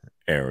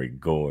Eric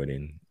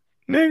Gordon.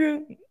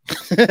 Nigga.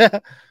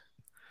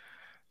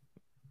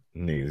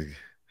 Niggas.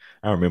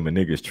 I remember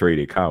niggas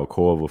traded Kyle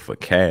Korver for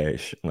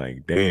cash.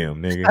 Like,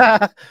 damn,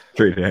 nigga.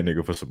 Traded that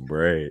nigga for some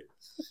bread.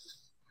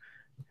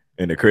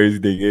 And the crazy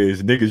thing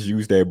is, niggas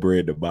use that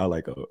bread to buy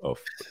like a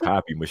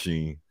copy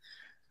machine.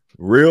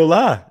 Real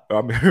lie.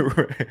 I mean,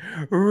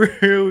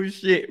 real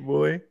shit,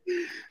 boy.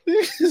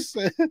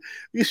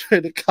 You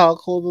traded Kyle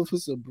Korver for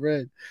some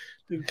bread.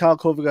 Think Kyle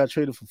Korver got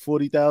traded for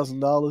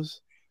 $40,000.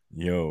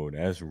 Yo,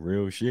 that's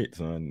real shit,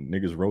 son.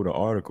 Niggas wrote an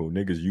article.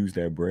 Niggas used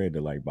that bread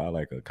to like buy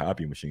like a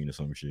copy machine or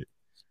some shit.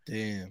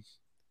 Damn.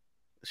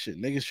 Shit,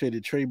 niggas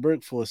traded Trey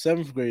Burke for a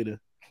 7th grader.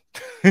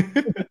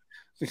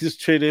 Niggas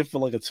traded him for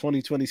like a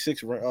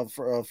 2026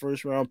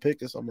 first round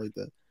pick or something like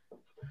that.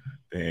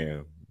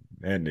 Damn.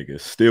 That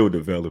nigga's still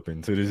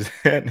developing to this.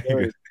 That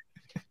nigga.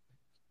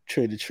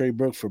 Traded Trey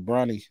Burke for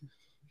Bronny.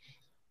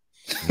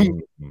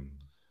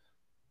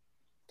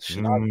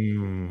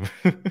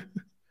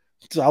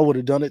 So I would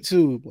have done it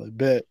too. Like,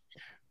 bet.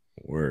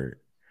 Word.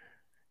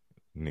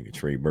 Nigga,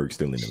 Trey Burke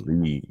still in the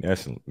league.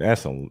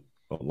 That's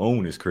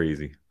alone is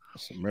crazy.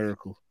 That's a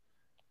miracle.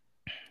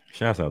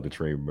 Shouts out to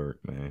Trey Burke,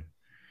 man.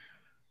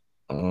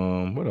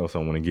 What else I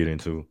want to get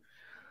into?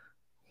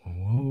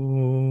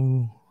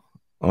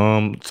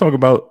 Talk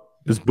about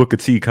this Booker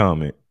T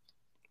comment.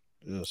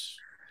 Yes.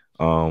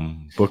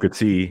 Booker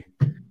T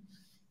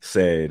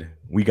said,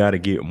 we got to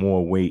get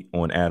more weight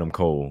on Adam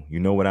Cole. You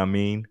know what I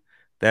mean?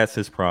 That's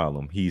his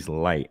problem. He's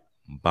light.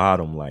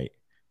 bottom light.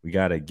 We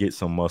got to get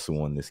some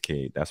muscle on this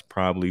kid. That's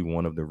probably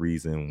one of the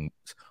reasons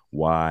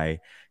why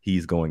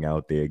he's going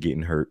out there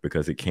getting hurt,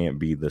 because it can't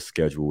be the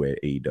schedule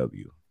at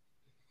AEW.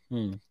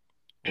 Well,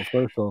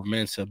 first off,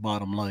 man said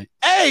bottom light.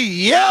 Hey,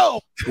 yo!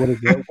 What is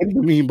that? What do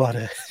you mean by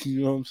that?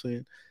 You know what I'm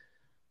saying?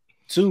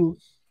 Two,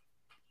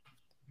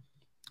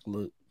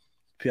 look,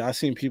 I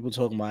seen people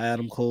talking about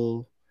Adam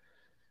Cole,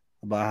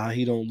 about how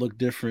he don't look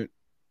different.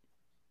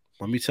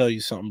 Let me tell you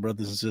something,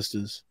 brothers and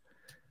sisters.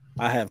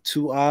 I have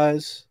 2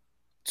 eyes,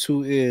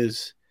 2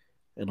 ears,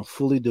 and a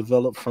fully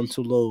developed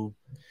frontal lobe.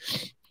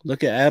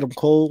 Look at Adam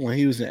Cole when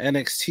he was in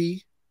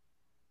NXT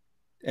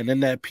and in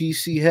that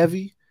PC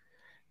heavy,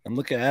 and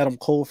look at Adam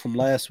Cole from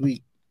last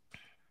week.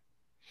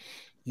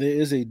 There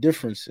is a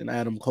difference in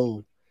Adam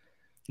Cole.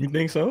 You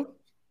think so?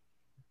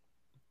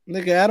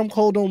 Nigga, Adam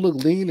Cole don't look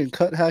lean and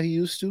cut how he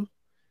used to.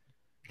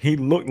 He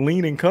looked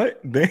lean and cut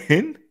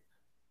then?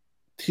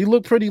 He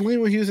looked pretty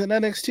lean when he was in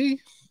NXT.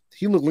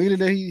 He looked leaner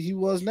than he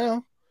was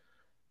now.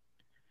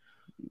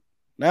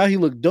 Now he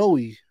looked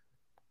doughy.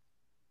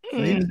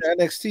 When he was in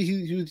NXT,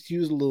 he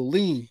was a little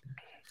lean.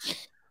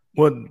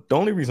 Well, the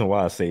only reason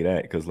why I say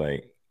that, because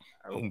like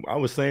I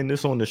was saying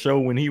this on the show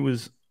when he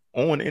was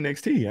on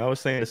NXT. I was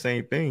saying the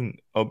same thing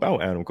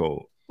about Adam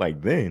Cole.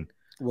 Like then.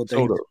 Well,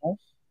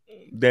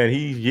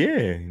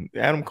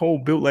 Adam Cole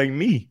built like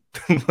me.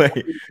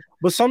 Like,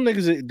 but some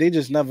niggas, they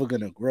just never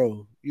gonna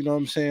grow. You know what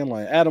I'm saying?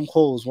 Like Adam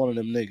Cole is one of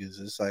them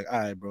niggas. It's like, all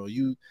right, bro,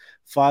 you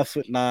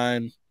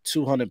 5'9",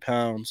 200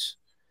 pounds.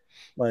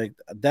 Like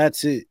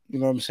that's it. You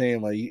know what I'm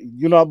saying? Like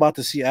you're not about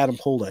to see Adam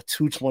Cole at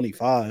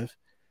 225.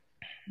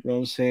 You know what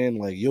I'm saying?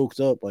 Like yoked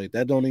up. Like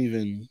that don't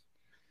even.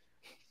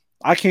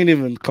 I can't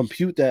even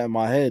compute that in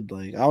my head.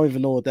 Like I don't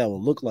even know what that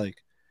would look like.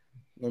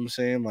 You know what I'm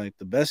saying? Like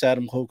the best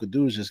Adam Cole could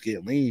do is just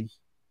get lean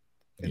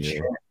and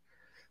strong.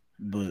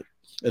 But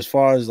as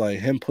far as like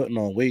him putting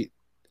on weight,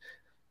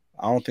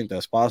 I don't think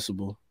that's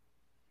possible.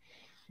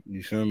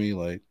 You feel me?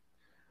 Like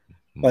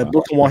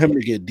Booker want him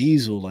to get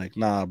Diesel. Like,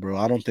 nah, bro.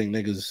 I don't think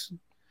niggas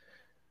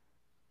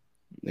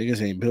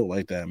ain't built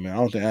like that, man. I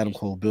don't think Adam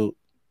Cole built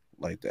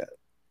like that.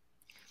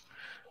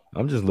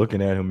 I'm just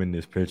looking at him in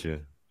this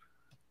picture.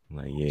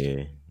 Like,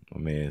 yeah,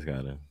 my man's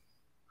gotta.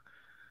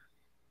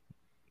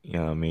 You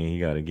know what I mean? He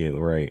gotta get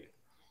right.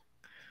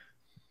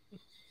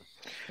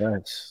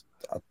 That's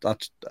I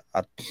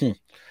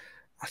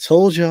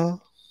told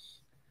y'all.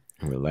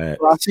 Relax.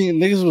 I seen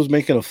niggas was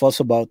making a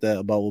fuss about that,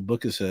 about what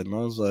Booker said, and I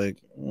was like,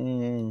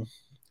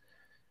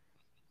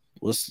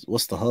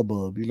 what's the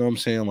hubbub? You know what I'm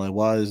saying? Like,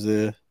 why is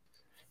there?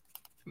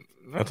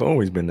 That's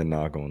always been the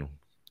knock on him.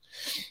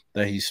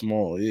 That he's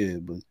small, yeah,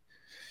 but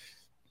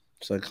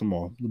it's like, come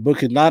on,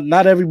 Booker.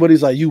 Not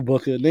everybody's like you,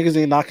 Booker. Niggas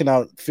ain't knocking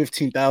out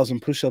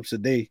 15,000 push-ups a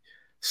day,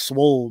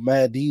 swole,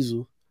 mad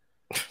diesel.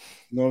 You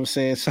know what I'm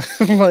saying? So,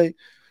 like,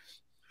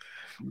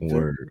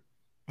 word.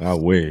 I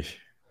wish.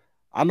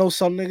 I know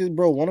some niggas,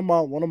 bro. One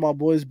of my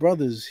boys'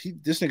 brothers.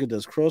 This nigga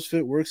does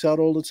CrossFit, works out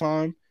all the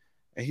time,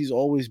 and he's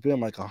always been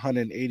like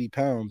 180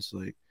 pounds.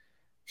 Like,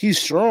 he's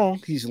strong,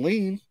 he's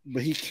lean,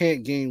 but he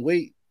can't gain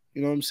weight.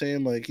 You know what I'm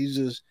saying? Like,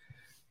 he's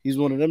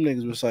one of them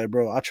niggas who's like,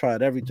 bro, I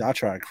tried everything. I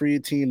tried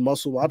creatine,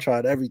 muscle. I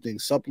tried everything,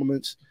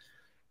 supplements.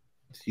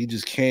 He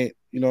just can't,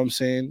 you know what I'm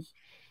saying,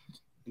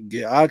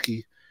 get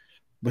Aki.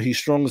 But he's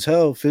strong as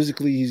hell.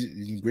 Physically, he's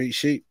in great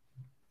shape.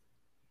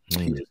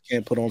 He just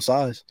can't put on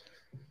size.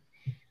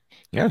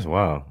 That's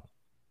wild.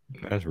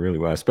 That's really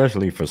wild,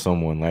 especially for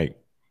someone like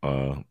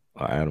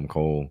Adam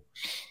Cole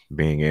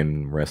being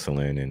in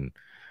wrestling and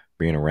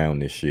being around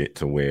this shit,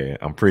 to where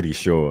I'm pretty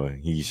sure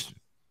he's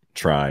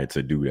tried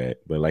to do that.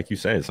 But like you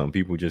said, some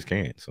people just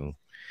can't. So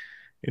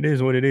it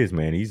is what it is,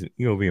 man. He's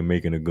over here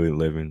making a good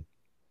living.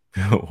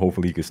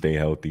 Hopefully he can stay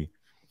healthy.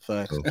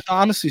 Facts. So.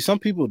 Honestly, some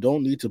people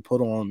don't need to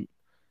put on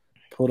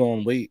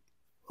weight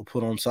or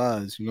put on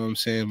size. You know what I'm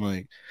saying?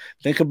 Like,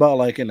 think about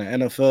like in the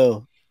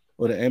NFL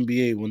or the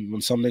NBA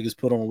when some niggas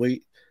put on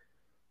weight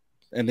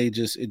and it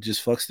just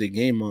fucks their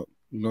game up.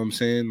 You know what I'm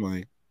saying?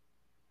 Like,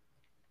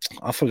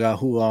 I forgot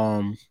who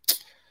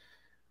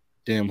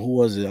who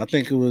was it? I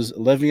think it was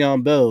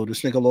Le'Veon Bell.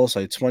 This nigga lost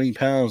like 20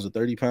 pounds or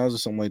 30 pounds or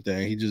something like that.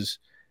 And he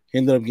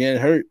ended up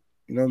getting hurt.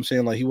 You know what I'm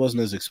saying? Like, he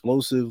wasn't as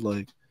explosive.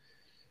 Like,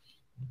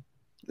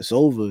 it's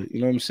over.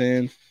 You know what I'm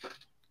saying?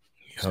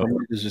 Some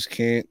niggas just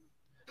can't.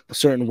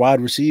 Certain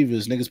wide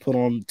receivers, niggas put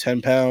on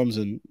 10 pounds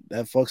and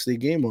that fucks their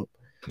game up.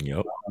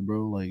 Yep.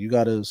 Bro, like, you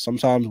gotta,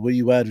 sometimes where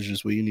you at is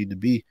just where you need to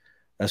be.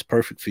 That's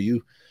perfect for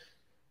you.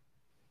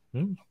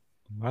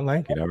 I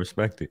like it. I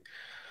respect it.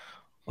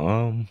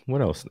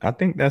 What else? I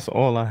think that's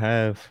all I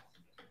have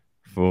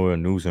for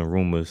news and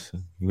rumors.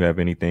 You have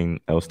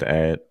anything else to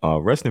add?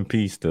 Rest in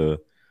peace to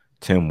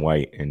Tim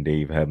White and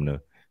Dave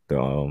Hebner,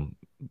 the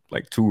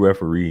like 2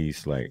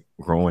 referees, like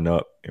growing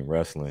up in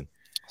wrestling.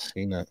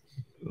 Seen that.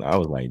 I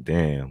was like,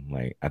 damn.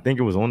 Like, I think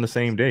it was on the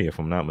same day, if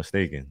I'm not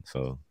mistaken.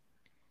 So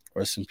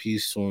rest in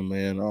peace to him,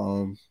 man.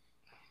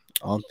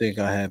 I don't think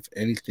I have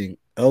anything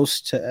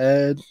else to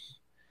add.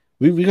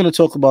 We're gonna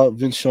talk about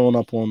Vince showing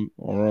up on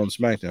Raw and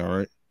SmackDown,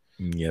 right?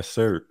 Yes,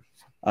 sir.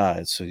 All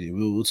right, so yeah,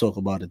 we'll talk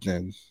about it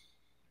then.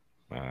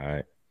 All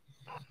right.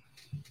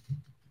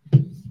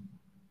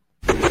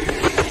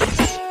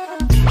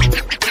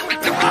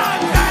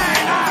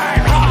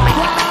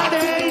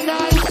 Friday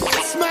Night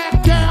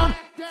SmackDown.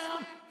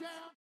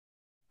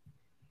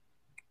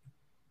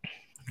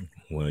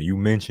 Well, you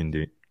mentioned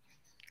it.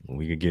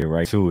 We could get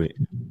right to it.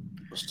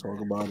 Let's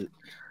talk about it.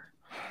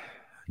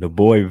 The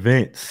boy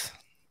Vince,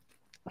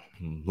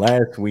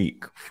 last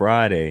week,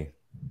 Friday,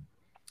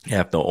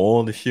 after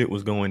all the shit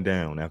was going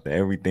down, after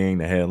everything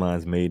the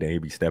headlines made that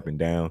he'd be stepping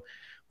down,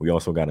 we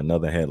also got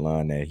another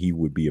headline that he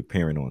would be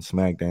appearing on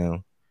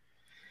SmackDown.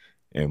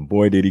 And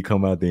boy, did he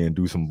come out there and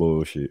do some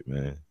bullshit,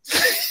 man.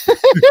 This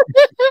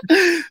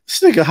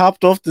nigga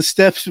hopped off the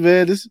steps,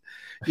 man. This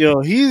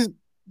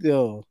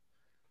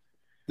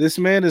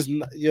man is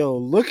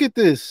look at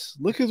this.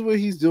 Look at what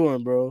he's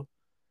doing, bro.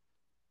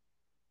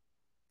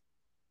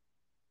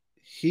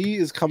 He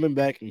is coming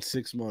back in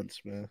 6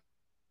 months, man.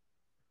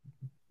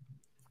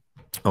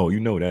 Oh, you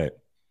know that.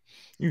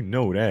 You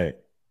know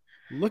that.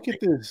 Look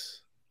at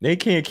this. They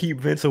can't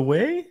keep Vince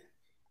away.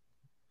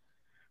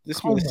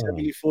 This man's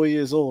 74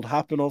 years old,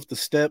 hopping off the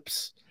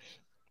steps.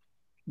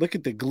 Look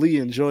at the glee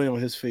and joy on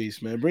his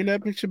face, man. Bring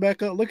that picture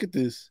back up. Look at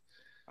this.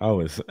 I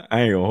ain't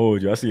gonna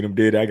hold you. I seen him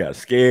did. I got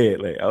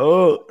scared. Like,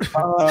 oh,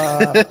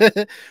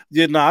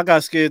 yeah, no, I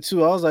got scared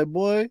too. I was like,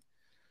 boy,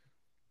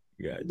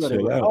 you gotta you better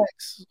chill out.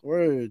 relax.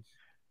 Word.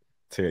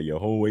 Tear your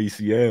whole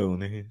ACL,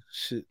 nigga.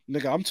 Shit,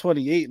 nigga, I'm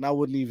 28 and I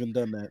wouldn't even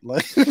done that.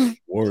 Like,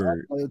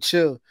 Word. like,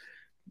 chill.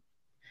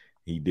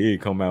 He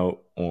did come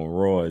out on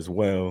Raw as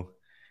well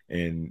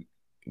and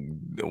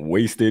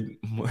wasted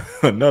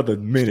another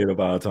minute of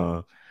our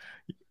time.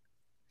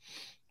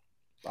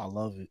 I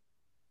love it.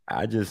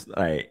 I just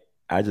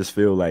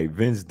feel like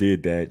Vince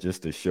did that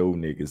just to show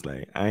niggas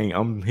like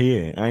I'm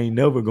here. I ain't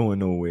never going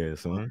nowhere,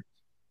 son.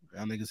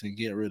 Y'all niggas can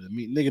get rid of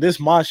me. Nigga, this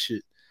my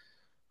shit.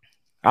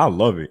 I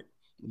love it.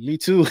 Me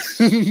too.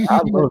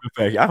 I love the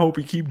fact. I hope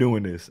he keep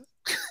doing this.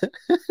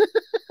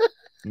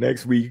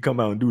 Next week, he come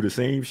out and do the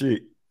same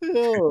shit.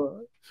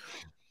 Yo.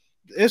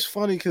 It's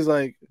funny because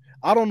like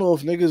I don't know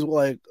if niggas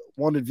like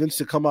wanted Vince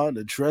to come out and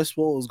address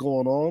what was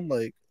going on.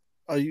 Like,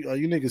 are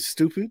you niggas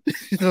stupid?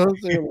 You know what I'm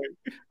saying?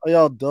 Like, are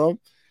y'all dumb?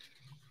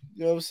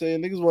 You know what I'm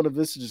saying? Niggas wanted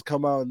Vince to just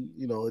come out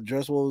and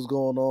address what was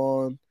going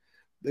on.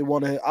 They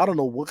wanted. I don't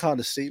know what kind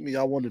of statement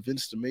y'all wanted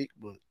Vince to make,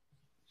 but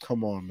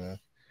come on, man.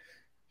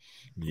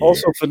 Yeah.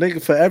 Also, for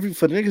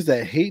niggas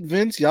that hate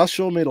Vince, y'all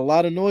sure made a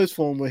lot of noise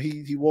for him when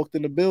he walked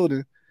in the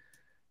building.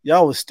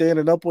 Y'all was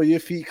standing up on your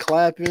feet,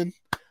 clapping.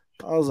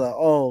 I was like,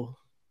 oh,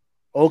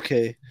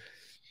 okay.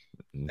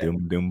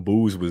 Them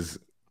boos was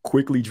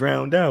quickly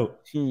drowned out.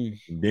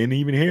 Didn't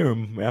even hear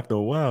him after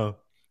a while.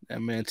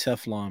 That man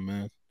Teflon,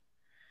 man.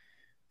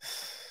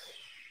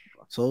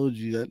 I told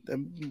you that.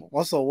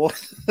 Once I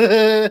walked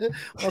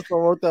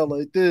out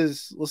like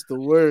this, what's the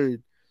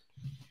word?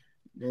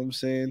 You know what I'm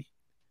saying?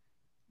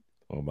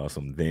 About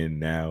some then,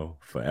 now,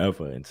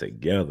 forever, and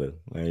together.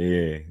 Like,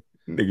 yeah,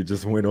 nigga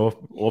just went off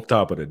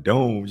top of the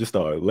dome, just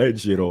started letting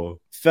shit off.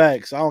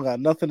 Facts. I don't got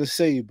nothing to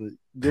say, but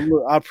good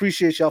look. I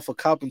appreciate y'all for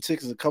copping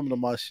tickets and coming to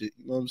my shit.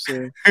 You know what I'm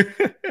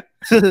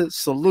saying?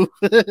 Salute.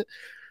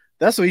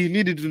 That's what you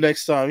need to do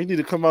next time. You need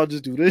to come out and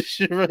just do this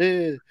shit right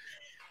here.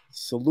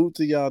 Salute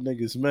to y'all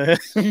niggas, man.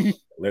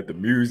 Let the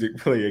music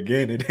play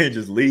again and then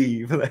just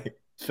leave. Like,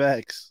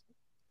 facts.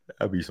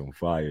 That'd be some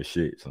fire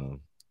shit,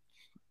 son.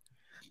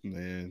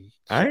 Man,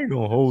 I ain't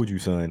gonna hold you,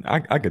 son.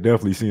 I could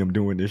definitely see him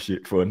doing this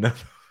shit for another.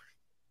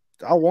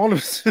 I want him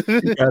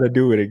to. He gotta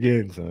do it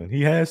again, son.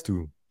 He has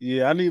to.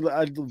 Yeah, I need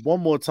one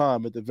more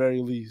time at the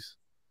very least.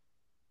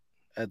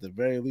 At the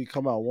very least,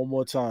 come out one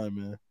more time,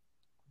 man.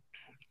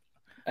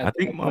 I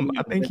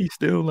think he's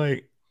still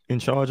like in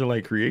charge of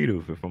like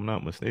creative, if I'm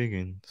not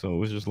mistaken. So it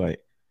was just like,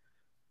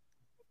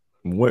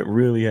 what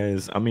really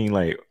has? I mean,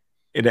 like,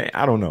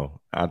 I don't know.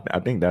 I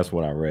think that's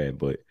what I read,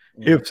 but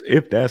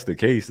if that's the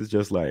case, it's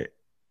just like,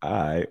 all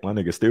right, my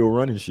nigga still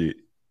running shit.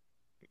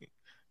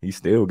 He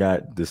still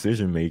got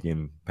decision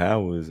making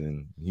powers,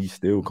 and he's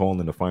still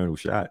calling the final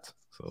shots.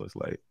 So it's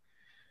like,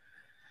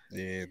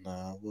 yeah,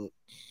 nah, look,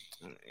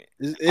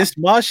 it's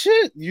my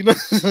shit. You know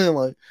what I'm saying?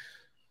 Like,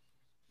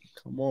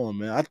 come on,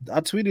 man.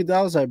 I tweeted that.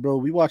 I was like, bro,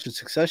 we watching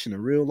Succession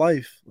in real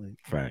life. Like,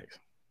 facts.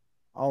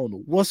 I don't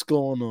know what's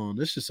going on.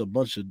 It's just a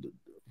bunch of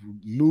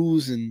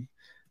news and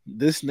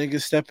this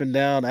nigga stepping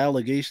down,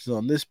 allegations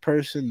on this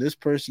person. This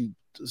person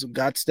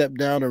got stepped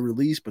down or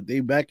released, but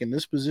they back in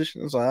this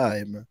position. It's like, all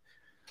right, man.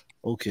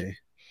 Okay.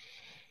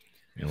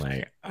 And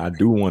like, I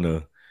do want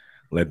to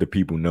let the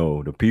people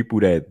know, the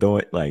people that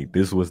thought like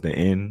this was the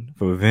end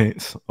for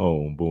Vince,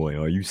 oh boy,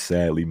 are you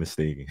sadly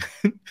mistaken.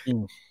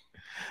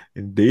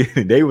 And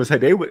they was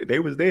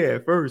there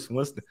at first.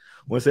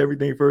 Once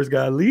everything first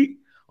got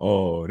leaked,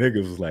 oh,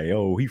 niggas was like,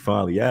 oh, he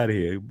finally out of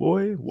here.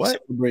 Boy,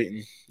 what?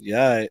 Celebrating.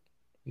 Yeah.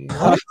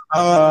 Right.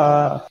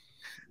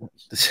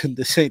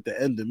 This ain't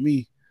the end of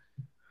me.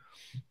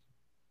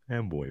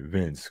 That boy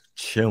Vince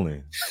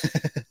chilling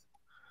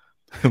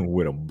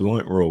with a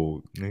blunt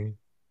roll, man.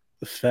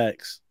 The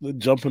facts.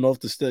 Jumping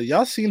off the stairs.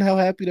 Y'all seen how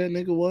happy that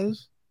nigga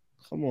was?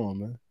 Come on,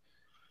 man.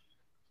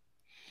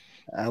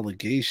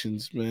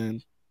 Allegations,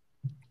 man.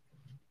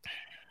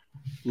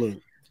 Look,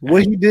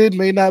 what he did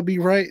may not be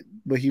right,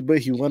 but he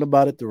went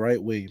about it the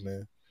right way,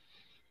 man.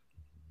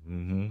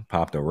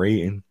 Popped a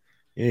rating.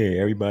 Yeah,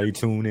 everybody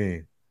tune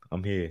in.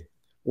 I'm here.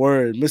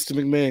 Word, Mr.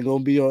 McMahon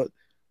gonna be on.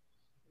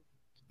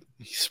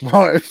 He's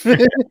smart.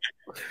 He's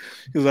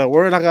like,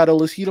 word, I got all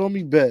this heat on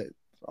me. Bet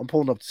I'm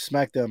pulling up to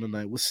SmackDown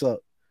tonight. What's up?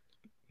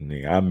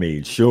 Nigga, I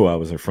made sure I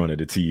was in front of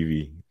the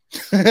TV.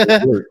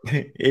 It worked.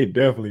 It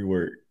definitely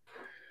worked.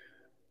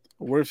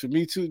 Word for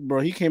me too, bro.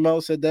 He came out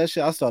and said that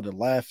shit. I started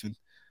laughing.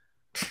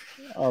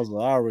 I was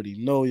like, I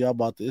already know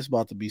y'all it's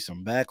about to be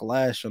some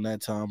backlash on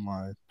that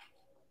timeline.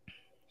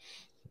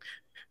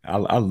 I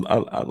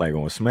like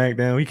on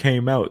SmackDown. He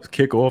came out,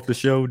 kick off the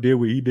show, did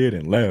what he did,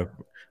 and left.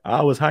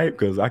 I was hyped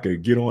because I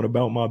could get on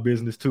about my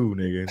business too,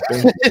 nigga.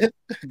 Thank you.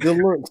 Good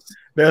looks.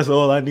 That's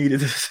all I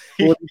needed to see.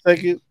 40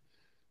 seconds.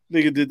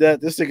 Nigga did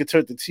that. This nigga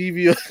turned the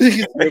TV on.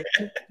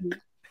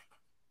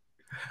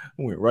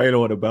 Went right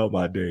on about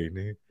my day,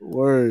 nigga.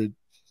 Word.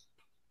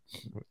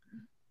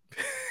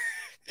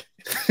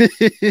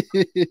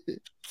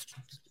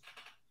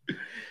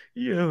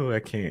 Yo, I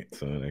can't,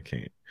 son. I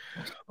can't.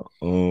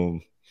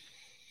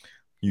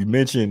 You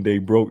mentioned they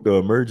broke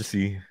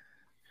the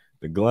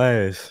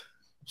glass.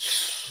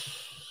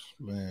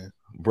 Man.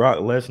 Brock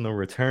Lesnar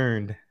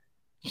returned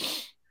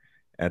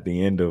at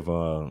the end of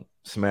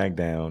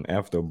SmackDown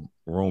after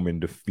Roman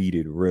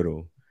defeated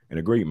Riddle in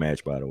a great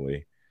match, by the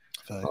way.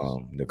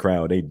 The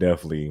crowd, they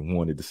definitely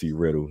wanted to see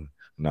Riddle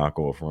knock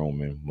off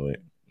Roman, but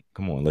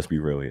come on, let's be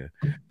real here.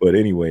 But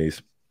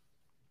anyways,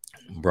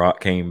 Brock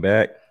came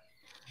back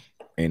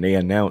and they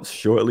announced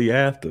shortly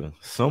after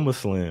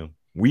SummerSlam,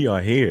 we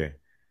are here.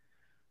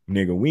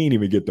 Nigga, we ain't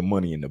even get the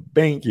Money in the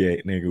Bank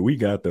yet, nigga. We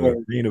got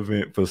the main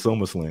event for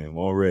SummerSlam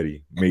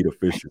already made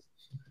official.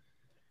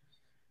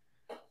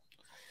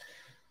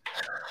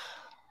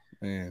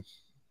 Man.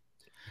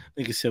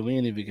 Nigga said we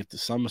ain't even get the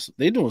SummerSlam.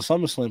 They doing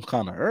SummerSlam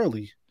kind of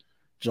early.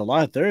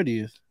 July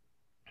 30th.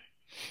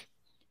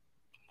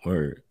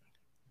 Word.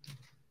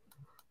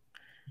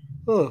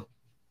 Huh.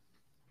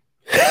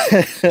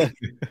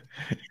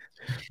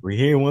 We're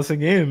here once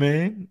again,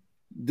 man.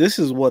 This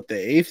is what, the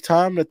 8th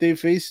time that they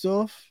faced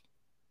off?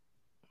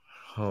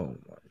 Oh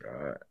my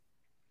God.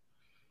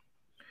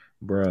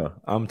 Bro,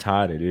 I'm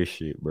tired of this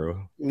shit,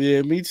 bro.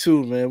 Yeah, me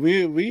too, man.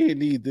 We ain't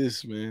need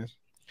this, man.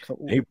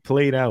 They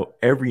played out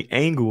every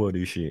angle of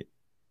this shit.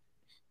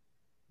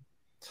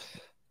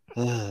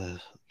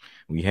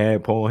 We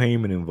had Paul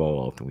Heyman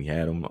involved. We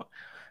had him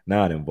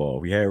not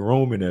involved. We had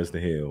Roman as the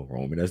heel,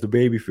 Roman as the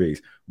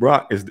babyface.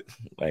 Brock is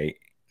like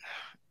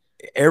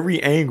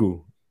every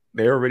angle.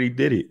 They already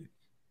did it.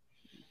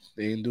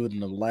 They didn't do it in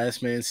the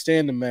last man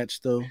standing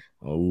match though.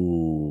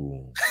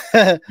 Oh,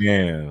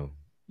 yeah.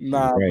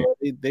 Nah, right.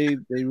 Bro, they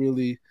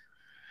really.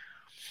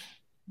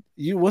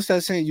 What's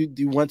that saying?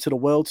 You went to the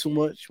well too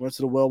much. You went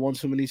to the well one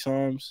too many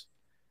times.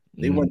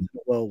 They went to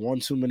the well one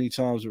too many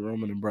times with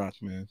Roman and Brock,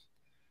 man.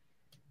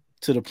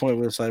 To the point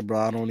where it's like, bro,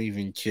 I don't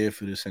even care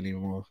for this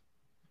anymore.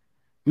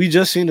 We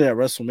just seen it at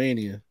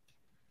WrestleMania.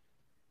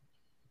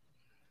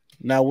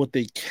 Now, what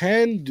they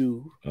can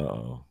do,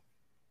 or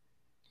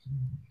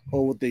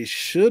what they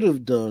should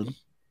have done,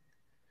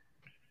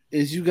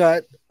 is you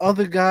got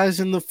other guys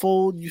in the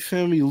fold, you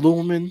feel me,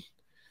 looming,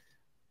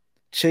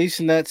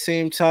 chasing that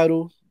same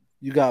title.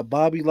 You got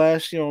Bobby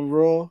Lashley on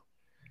Raw.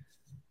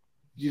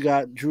 You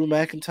got Drew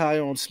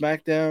McIntyre on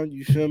SmackDown,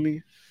 you feel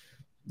me?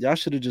 Y'all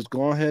should have just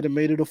gone ahead and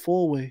made it a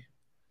 4-way.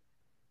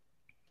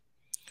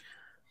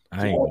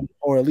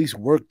 Or at least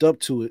worked up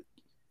to it.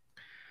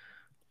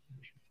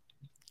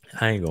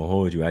 I ain't gonna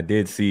hold you. I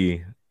did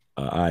see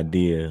an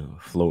idea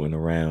floating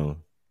around.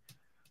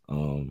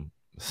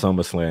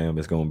 SummerSlam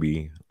is gonna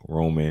be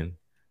Roman,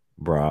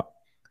 Brock,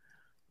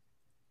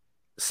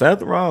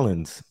 Seth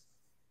Rollins.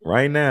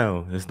 Right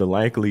now is the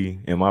likely,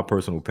 in my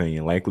personal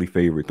opinion, likely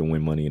favorite to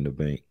win Money in the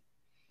Bank.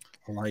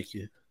 I like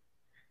it.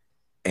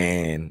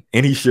 And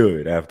he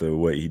should after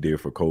what he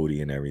did for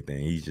Cody and everything.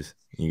 He's just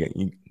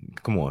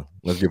come on,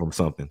 let's give him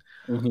something.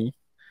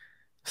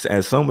 So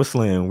at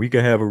SummerSlam, we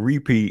could have a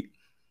repeat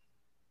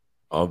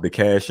of the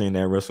cash in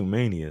at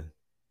WrestleMania.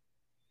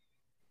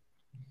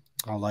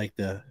 I like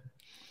that.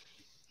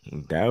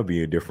 That would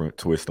be a different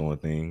twist on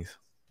things.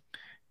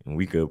 And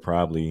we could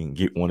probably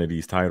get one of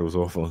these titles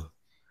off of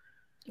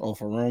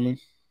Roman.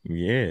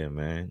 Yeah,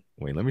 man.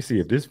 Wait, let me see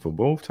if this is for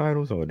both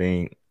titles or they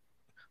ain't.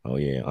 Oh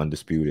yeah,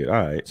 undisputed. All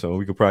right, so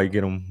we could probably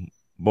get them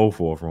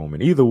both off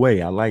Roman. Either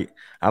way, I like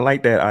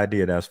that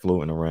idea that's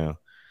floating around.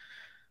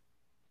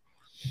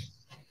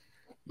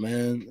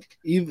 Man,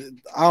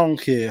 I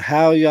don't care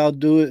how y'all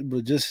do it,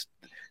 but just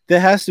there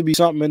has to be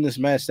something in this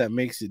match that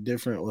makes it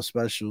different or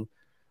special,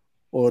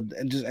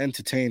 and just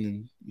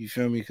entertaining. You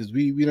feel me? Because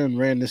we done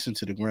ran this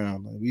into the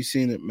ground. Like, we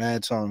seen it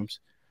mad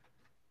times,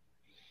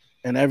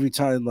 and every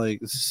time,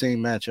 like, it's the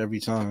same match every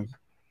time.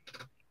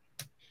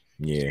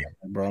 Yeah,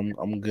 bro,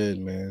 I'm good,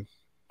 man.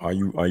 Are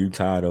you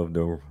tired of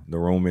the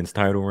Roman's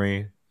title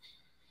reign?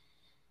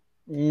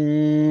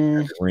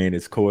 Has it ran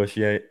its course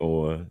yet,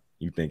 or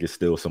you think it's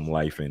still some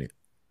life in it?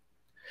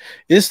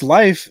 It's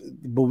life,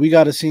 but we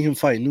got to see him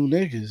fight new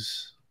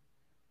niggas.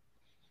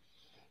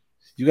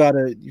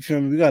 You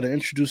feel me? We got to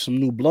introduce some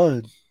new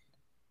blood.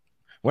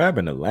 What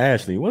happened to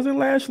Lashley? Wasn't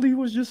Lashley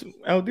was just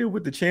out there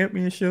with the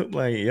championship?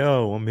 Like,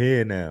 yo, I'm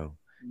here now.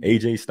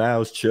 AJ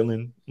Styles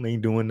chilling,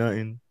 ain't doing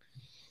nothing.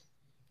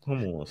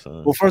 Come on,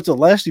 son. Well, first of all,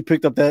 Lashley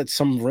picked up that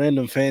some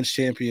random fans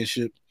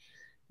championship.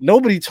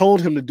 Nobody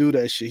told him to do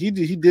that shit. He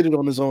did it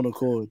on his own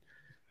accord.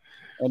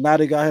 And now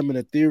they got him in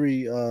a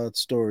theory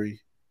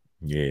story.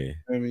 Yeah.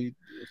 I mean,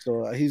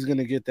 so he's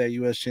gonna get that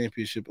US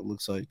championship, it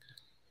looks like.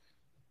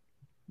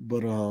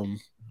 But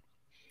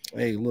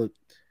hey, look,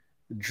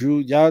 Drew,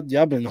 y'all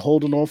been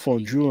holding off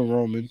on Drew and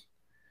Roman.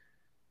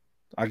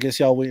 I guess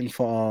y'all waiting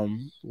for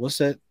what's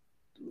that?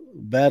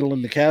 Battle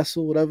in the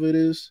Castle, whatever it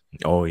is.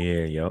 Oh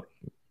yeah, yep.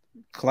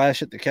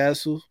 Clash at the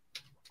Castle.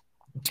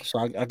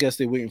 So I guess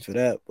they're waiting for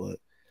that, but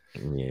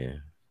yeah,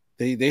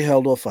 they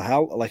held off for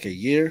how like a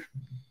year.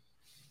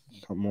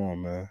 Come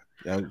on, man.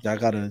 Y'all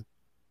gotta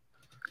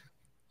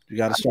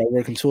start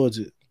working towards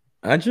it.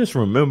 I just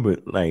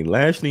remembered like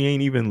Lashley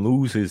ain't even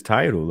lose his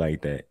title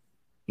like that.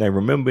 Like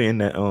remember in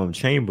that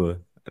chamber,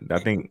 I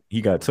think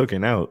he got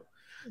taken out.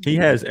 He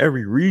has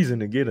every reason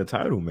to get a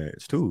title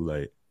match too.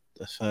 Like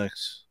that's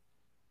facts.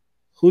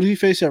 Who did he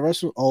face at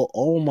Wrestle? Oh,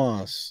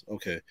 Omos.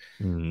 Okay.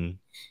 Mm-hmm.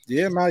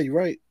 Yeah, nah, you're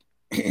right.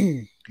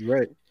 You're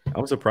right.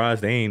 I'm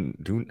surprised they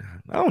ain't doing.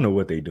 I don't know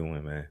what they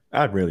doing, man.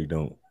 I really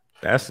don't.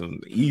 That's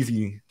an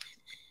easy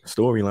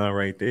storyline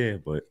right there.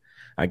 But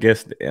I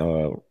guess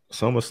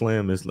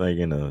SummerSlam is like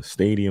in a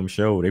stadium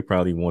show. They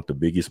probably want the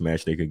biggest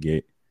match they could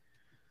get.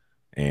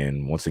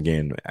 And once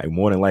again,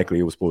 more than likely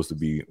it was supposed to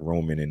be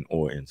Roman and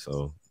Orton.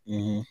 So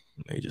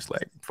they just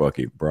like fuck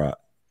it, Brock.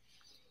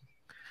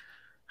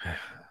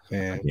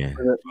 Man, yeah.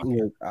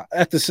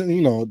 At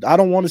the I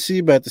don't want to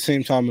see, but at the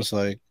same time, it's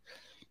like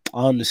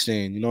I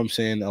understand. You know what I'm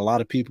saying? A lot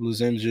of people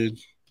is injured,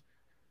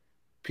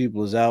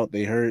 people is out,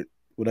 they hurt,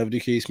 whatever the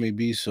case may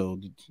be.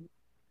 So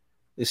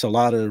it's a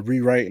lot of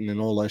rewriting and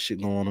all that shit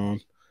going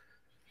on.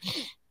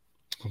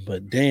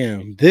 But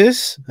damn,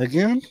 this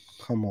again?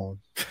 Come on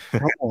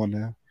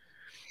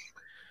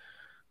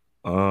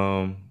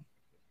now.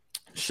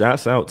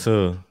 Shouts out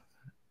to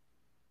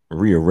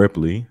Rhea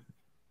Ripley.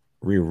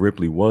 Rhea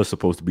Ripley was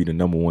supposed to be the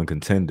number one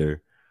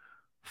contender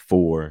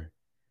for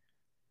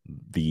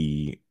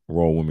the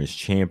Raw Women's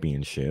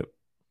Championship,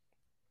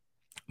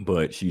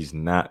 but she's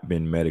not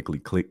been medically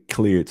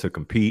cleared to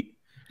compete.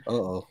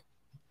 Uh-oh.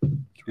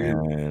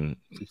 And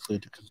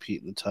cleared to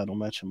compete in the title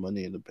match and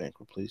Money in the Bank,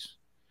 please.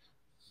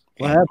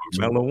 What happened?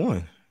 Carmella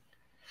won.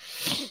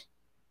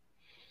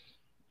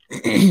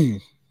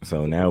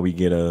 So now we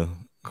get a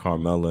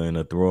Carmella in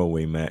a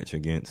throwaway match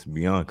against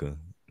Bianca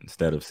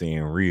instead of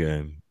seeing Rhea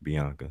and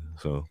Bianca.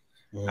 So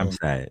I'm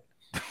sad.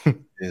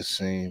 Yeah,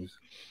 same.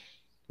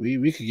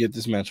 We could get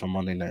this match on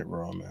Monday Night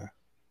Raw, man.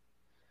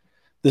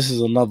 This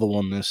is another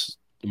one. This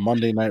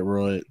Monday Night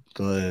Raw.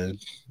 Go ahead.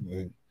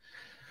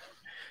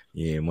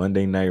 Yeah,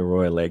 Monday Night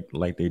Raw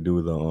like they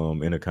do the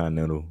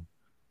Intercontinental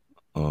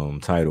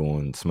title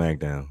on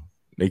SmackDown.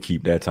 They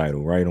keep that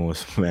title right on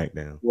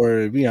SmackDown.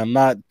 Where we are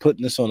not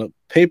putting this on a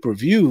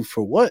pay-per-view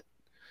for what?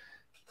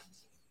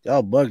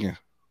 Y'all bugging.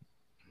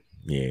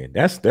 Yeah,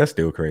 that's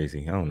still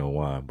crazy. I don't know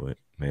why, but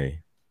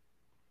hey.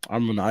 I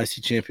remember the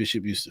IC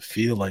Championship used to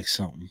feel like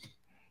something.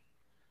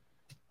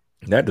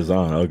 That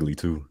design ugly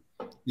too.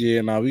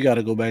 Yeah, now we got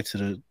to go back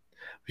to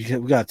we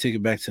got to take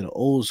it back to the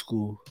old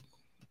school.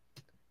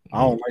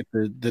 I don't like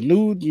the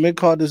new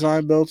mid-card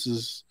design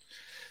belts.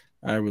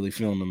 I ain't really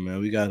feeling them,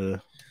 man. We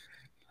gotta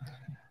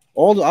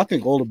I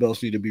think all the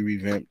belts need to be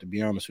revamped. To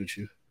be honest with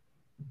you,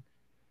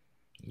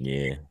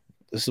 yeah,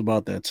 it's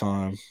about that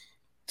time.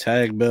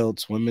 Tag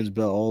belts, women's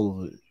belt,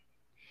 all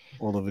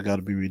of it got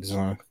to be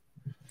redesigned.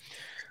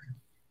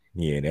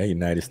 Yeah, that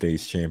United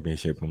States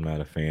Championship, I'm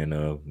not a fan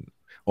of.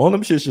 All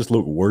them shits just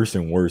look worse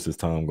and worse as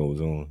time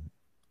goes on.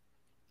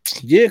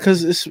 Yeah,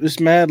 because it's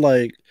mad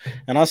like,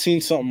 and I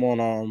seen something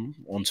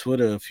on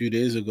Twitter a few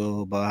days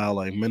ago about how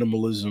like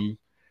minimalism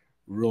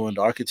ruined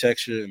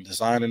architecture and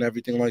design and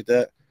everything like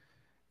that,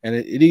 and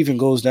it even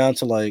goes down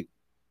to like,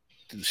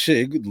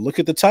 shit. Look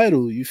at the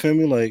title. You feel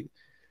me? Like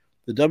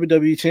the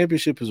WWE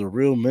Championship is a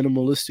real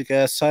minimalistic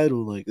ass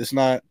title. Like it's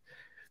not.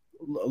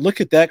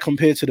 Look at that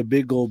compared to the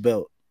big gold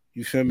belt.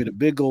 You feel me? The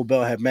big gold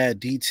belt had mad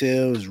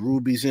details,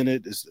 rubies in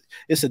it.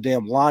 It's a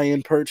damn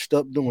lion perched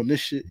up doing this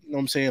shit. You know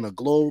what I'm saying? A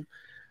globe.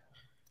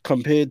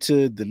 Compared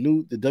to the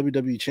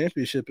WWE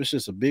Championship, it's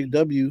just a big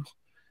W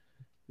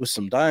with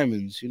some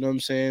diamonds. You know what I'm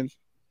saying?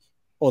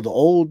 Or the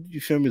old, you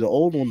feel me? The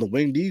old one, the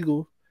winged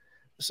eagle.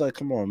 It's like,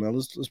 come on, man.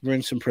 Let's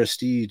bring some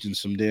prestige and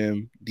some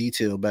damn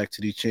detail back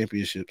to these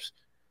championships.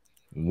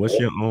 What's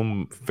your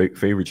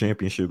favorite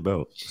championship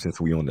belt? Since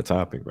we on the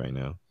topic right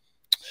now,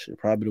 shit,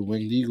 probably the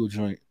winged eagle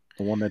joint,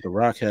 the one that The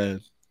Rock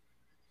had,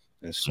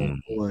 and Stone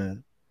Cold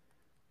had.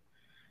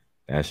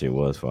 That shit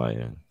was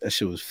fire. That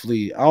shit was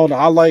flea. I don't know.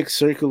 I like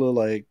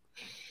circular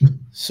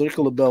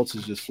belts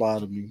is just fly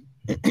to me.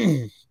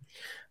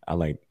 I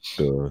like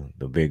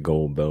the big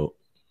gold belt.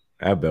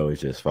 That belt is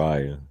just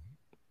fire.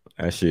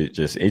 That shit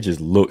just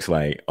looks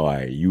like, all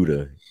right, you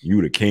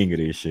the king of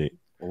this shit.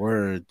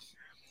 Word.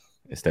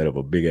 Instead of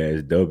a big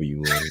ass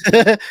W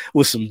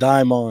with some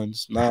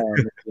diamonds. Nah,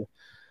 nigga.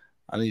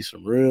 I need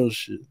some real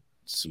shit,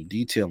 some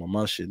detail on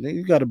my shit. Nigga,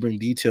 you got to bring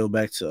detail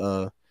back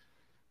to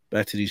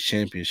these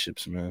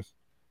championships, man.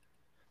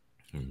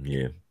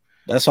 Yeah,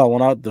 that's why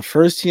when the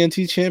first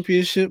TNT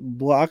championship,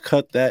 boy, I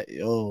cut that.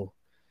 Yo,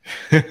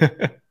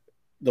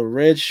 the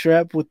red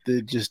strap with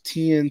the just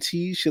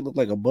TNT shit looked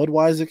like a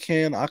Budweiser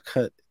can. I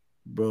cut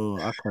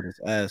his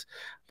ass.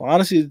 But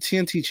honestly, the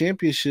TNT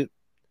championship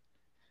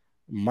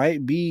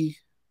might be.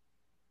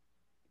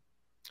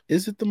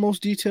 Is it the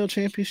most detailed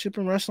championship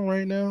in wrestling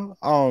right now?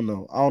 I don't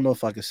know. I don't know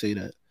if I can say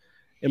that.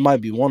 It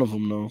might be one of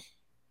them though.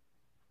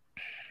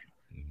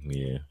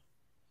 Yeah.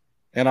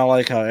 And I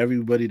like how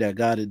everybody that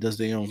got it does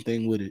their own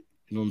thing with it.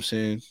 You know what I'm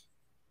saying?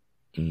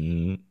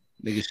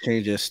 Mm-hmm. Niggas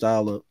change their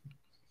style up.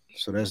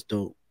 So that's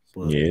dope.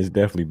 But yeah, it's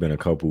definitely been a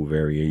couple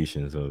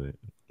variations of it.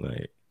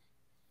 Like,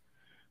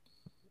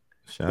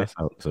 shouts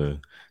out to, you know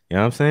what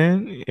I'm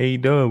saying?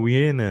 AEW, we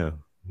here now.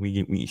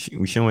 We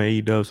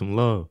showing AEW some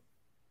love.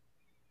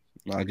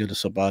 I'll get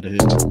us up out of here.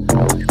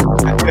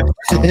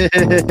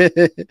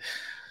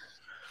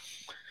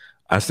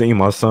 I seen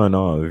my son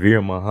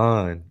Veer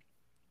Mahan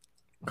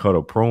cut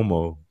a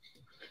promo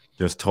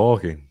just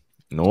talking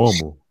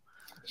normal.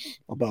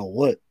 About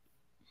what?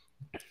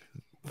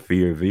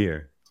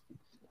 Veer.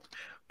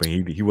 But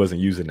he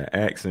wasn't using the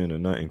accent or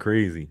nothing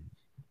crazy.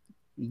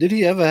 Did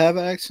he ever have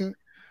an accent?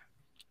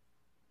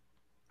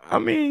 I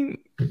mean,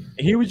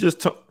 he was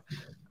just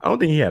I don't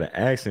think he had an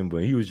accent,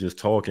 but he was just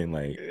talking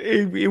like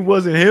it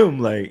wasn't him.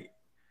 Like,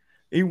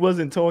 he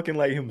wasn't talking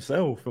like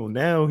himself. So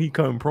now he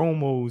cutting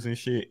promos and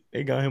shit.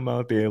 They got him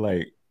out there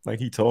like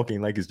he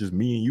talking like it's just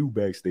me and you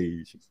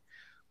backstage.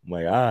 I'm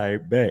like, all right,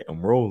 bet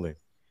I'm rolling.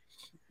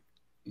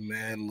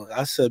 Man, look,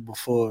 I said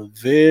before,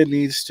 Veer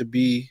needs to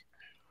be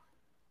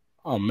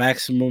a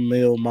maximum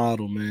male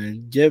model,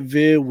 man. Get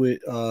Veer with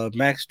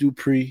Max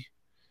Dupree.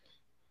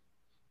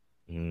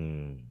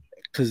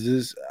 Because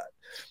this,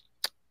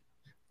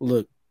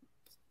 look,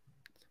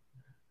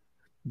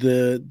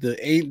 the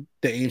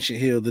ancient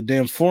heel, the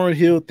damn foreign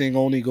heel thing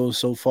only goes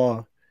so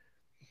far.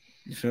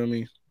 You feel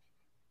me?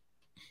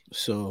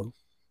 So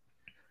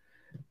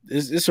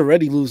it's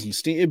already losing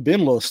steam. It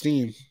been lost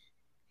steam. You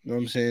know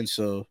what I'm saying?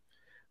 So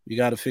we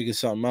got to figure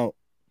something out.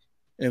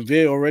 And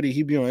Veer already,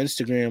 he be on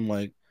Instagram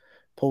like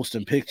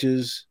posting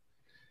pictures.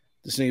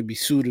 This nigga be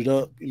suited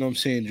up. You know what I'm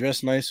saying?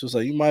 Dressed nice. So it's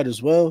like, you might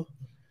as well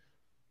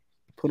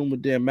put him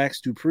with damn Max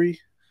Dupree.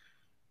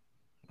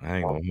 I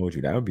ain't gonna hold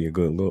you. That would be a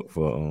good look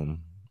for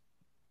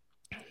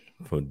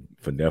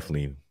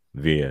definitely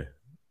Veer.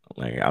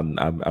 Like,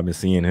 I've been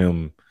seeing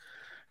him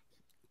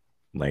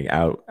like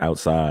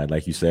outside,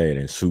 like you said,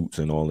 in suits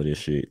and all of this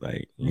shit.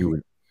 Like,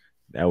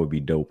 that would be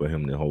dope for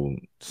him to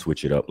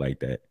switch it up like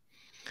that.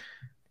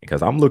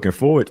 Because I'm looking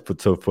forward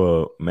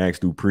for Max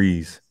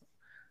Dupree's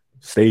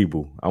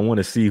stable. I want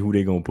to see who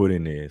they gonna put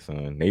in there,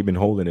 son. They've been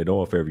holding it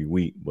off every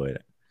week,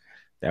 but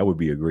that would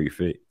be a great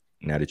fit.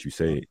 Now that you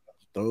say it,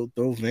 throw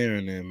Veer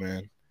in there,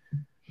 man.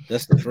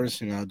 That's the first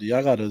thing I'll do.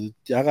 Y'all gotta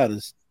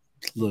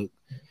look.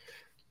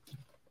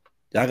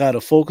 Y'all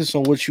gotta focus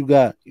on what you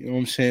got. You know what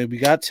I'm saying? We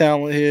got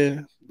talent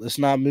here. Let's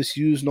not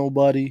misuse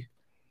nobody.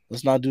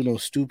 Let's not do no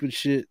stupid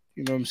shit.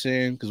 You know what I'm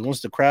saying? Because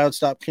once the crowd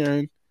stop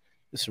caring,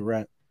 it's a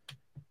wrap.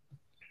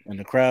 And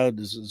the crowd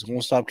is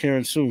gonna stop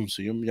caring soon.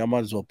 So y'all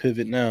might as well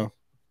pivot now.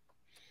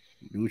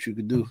 Do what you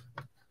can do.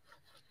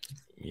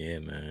 Yeah,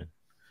 man.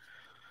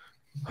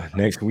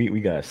 Next week we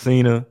got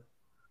Cena.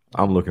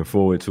 I'm looking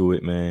forward to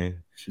it,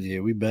 man. Yeah,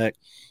 we back.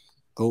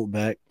 Go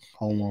back.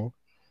 Hold on.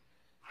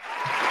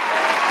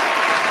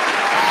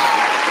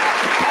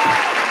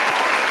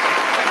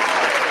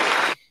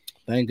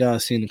 Thank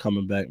God Cena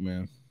coming back,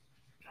 man.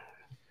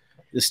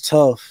 It's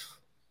tough.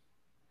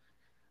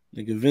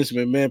 Nigga, Vince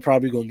McMahon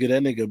probably gonna get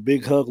that nigga a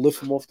big hug,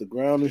 lift him off the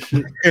ground and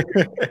shit.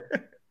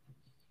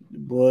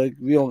 Boy,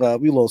 we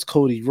lost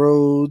Cody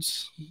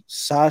Rhodes.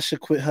 Sasha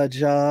quit her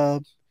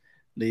job.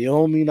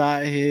 Naomi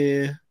not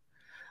here.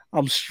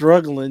 I'm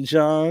struggling,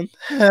 John.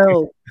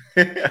 Help.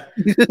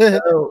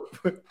 Help.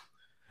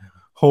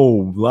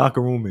 Whole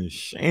locker room in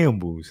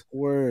shambles.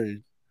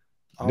 Word.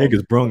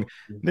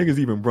 Niggas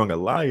even brung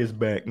Elias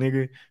back,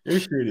 nigga.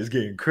 This shit is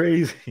getting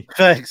crazy.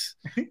 Facts.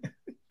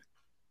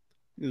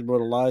 Niggas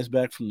brought Elias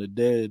back from the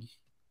dead.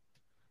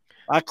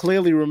 I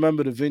clearly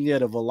remember the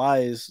vignette of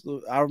Elias.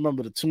 I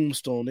remember the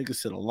tombstone. Niggas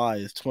said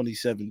Elias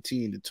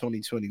 2017 to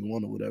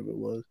 2021 or whatever it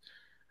was.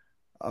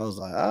 I was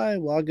like, all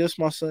right, well, I guess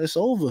my son, it's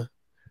over.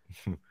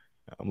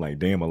 I'm like,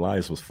 damn,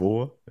 Elias was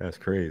 4? That's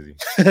crazy.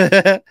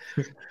 Like,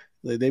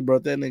 they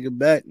brought that nigga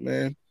back,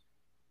 man.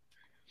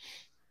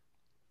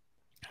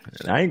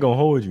 And I ain't gonna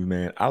hold you,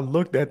 man. I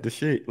looked at the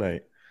shit,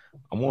 like,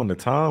 I'm on the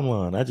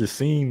timeline. I just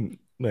seen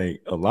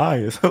like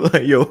Elias. I'm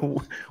like,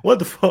 yo, what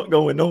the fuck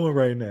going on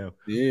right now?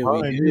 Yeah,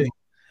 we did.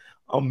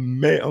 I'm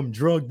mad. I'm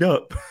drugged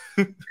up.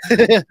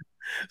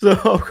 So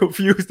I'm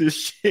confused as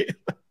shit.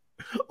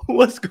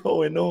 What's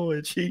going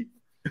on, Chief?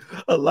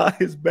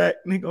 Elias back,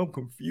 nigga. I'm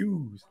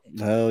confused.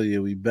 Hell yeah,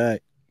 we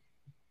back.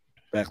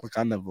 Back like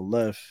I never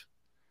left.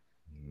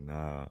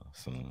 Nah,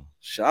 son.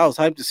 Shit, I was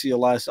hyped to see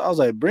Elias. I was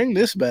like, bring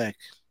this back.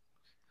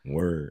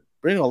 Word.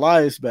 Bring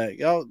Elias back.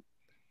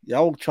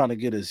 Y'all trying to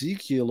get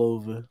Ezekiel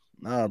over.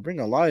 Nah, bring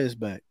Elias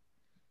back.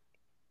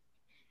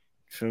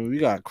 Feel me? We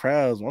got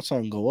crowds. Once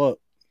something go up.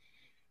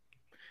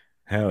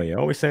 Hell yeah. I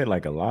always said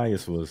like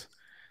Elias was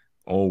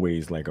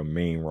always like a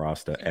main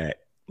roster act.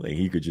 Like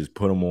he could just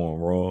put him on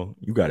Raw.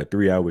 You got a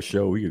 3-hour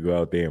show. He could go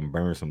out there and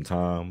burn some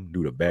time,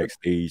 do the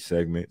backstage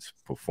segments,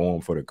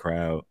 perform for the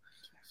crowd.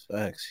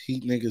 Facts.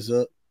 Heat niggas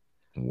up.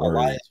 Word.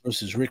 Elias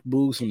versus Rick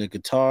Boogs in the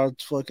guitar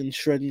fucking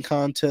shredding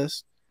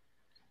contest.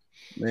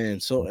 Man,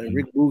 so and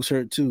Rick Boogs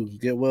hurt too.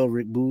 Get well,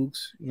 Rick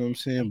Boogs. You know what I'm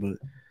saying? But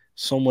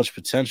so much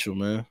potential,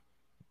 man.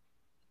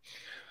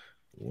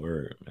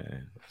 Word,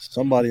 man.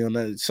 Somebody in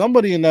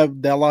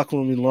that locker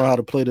room learn how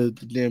to play the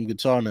damn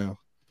guitar now.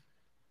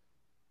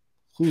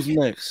 Who's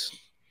next?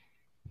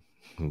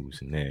 Who's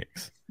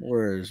next?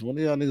 Words. One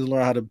of y'all niggas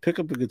learn how to pick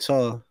up a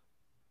guitar.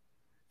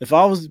 If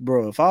I was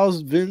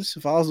Vince,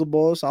 if I was the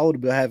boss, I would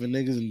have been having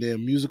niggas in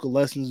damn musical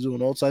lessons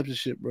doing all types of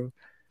shit, bro.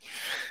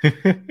 All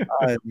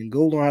right,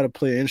 go learn how to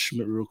play an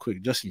instrument real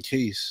quick, just in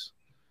case.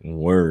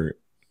 Word.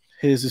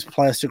 Here's this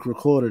plastic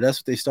recorder. That's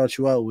what they start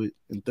you out with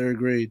in 3rd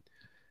grade.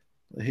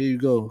 Here you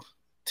go.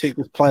 Take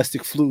this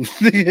plastic flute.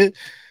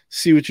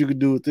 See what you can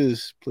do with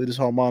this. Play this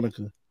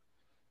harmonica.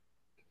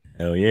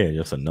 Hell yeah,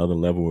 just another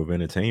level of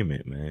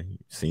entertainment, man. You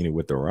seen it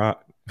with The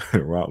Rock.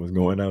 The Rock was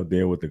going out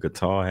there with the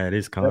guitar, had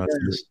his concert.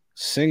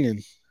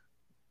 Singing.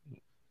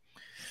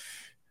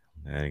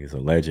 That nigga's a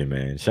legend,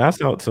 man.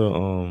 Shouts out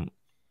to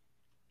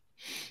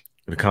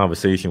the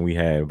conversation we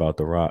had about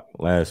The Rock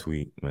last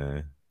week,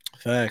 man.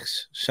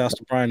 Facts. Shouts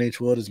to Brian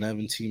H. Waters and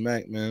Evan T.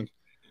 Mac, man.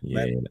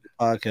 Yeah.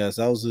 Podcast.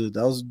 That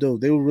was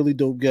dope. They were really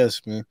dope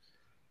guests, man.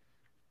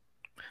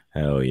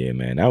 Hell yeah,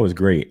 man. That was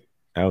great.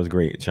 That was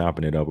great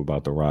chopping it up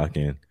about The Rock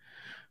and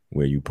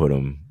where you put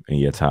him in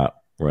your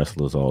top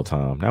wrestlers all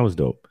time. That was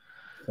dope.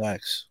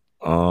 Facts.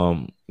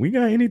 We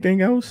got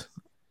anything else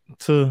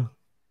to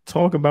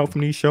talk about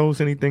from these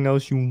shows? Anything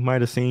else you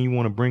might have seen you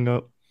want to bring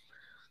up?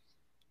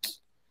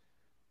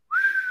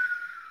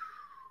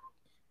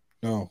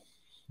 No.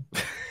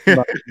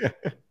 I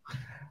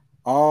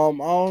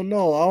don't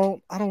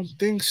know. I don't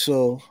think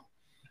so.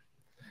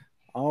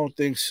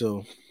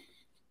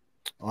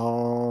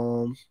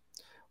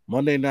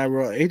 Monday Night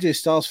Raw. AJ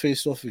Styles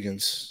faced off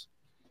against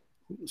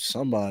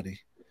somebody.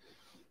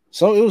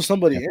 So it was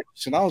somebody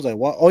interesting. I was like,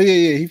 what? Oh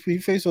yeah. He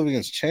faced off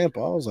against Ciampa.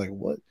 I was like,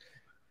 what?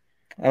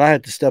 And I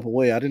had to step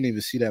away. I didn't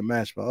even see that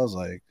match, but I was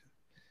like,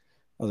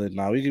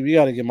 nah, we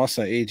got to get my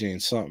son AJ in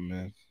something,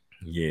 man.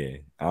 Yeah,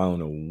 I don't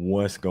know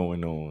what's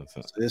going on.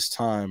 So it's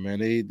time, man.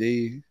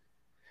 They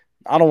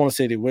I don't want to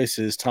say they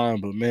wasted his time,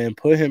 but man,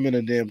 put him in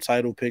a damn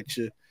title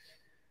picture.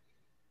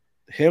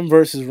 Him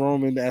versus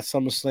Roman at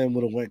SummerSlam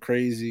would have went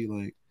crazy.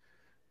 Like,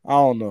 I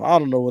don't know. I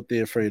don't know what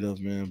they're afraid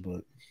of, man,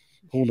 but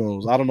who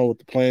knows? I don't know what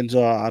the plans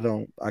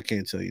are. I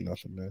can't tell you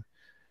nothing, man.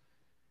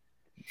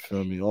 You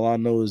feel me? All I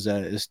know is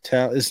that it's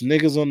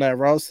niggas on that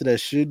roster that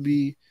should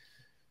be,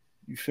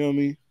 you feel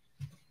me?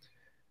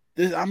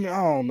 I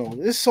don't know.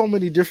 There's so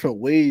many different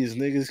ways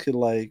niggas could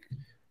like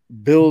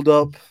build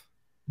up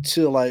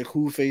to like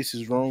who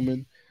faces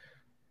Roman.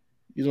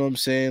 You know what I'm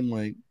saying?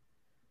 Like,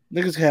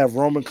 niggas can have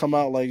Roman come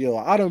out like, yo,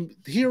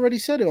 he already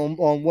said it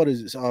on what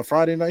is it?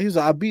 Friday night. He was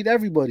like, I beat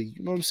everybody.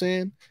 You know what I'm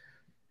saying?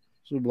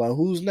 So like,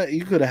 who's next?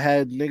 You could have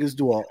had niggas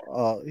do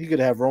he could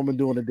have Roman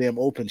doing a damn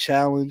open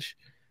challenge.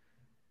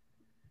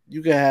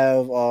 You could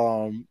have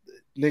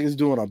niggas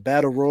doing a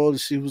battle royal to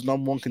see who's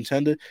number one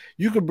contender.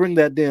 You could bring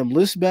that damn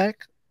list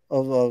back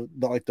of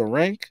like the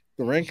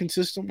ranking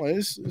system. Like,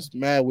 it's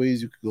mad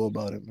ways you could go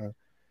about it, man.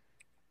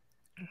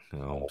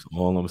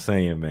 All I'm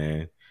saying,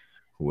 man,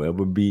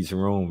 whoever beats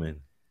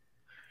Roman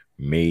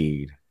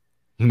made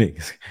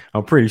niggas.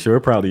 I'm pretty sure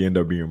it probably end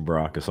up being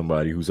Brock or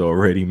somebody who's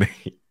already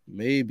made.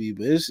 Maybe,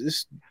 but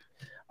it's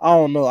I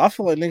don't know. I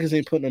feel like niggas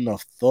ain't putting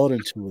enough thought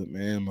into it,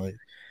 man. Like,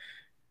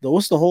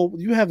 what's the whole?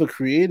 You have a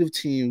creative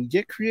team.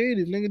 Get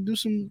creative, nigga. Do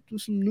some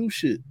new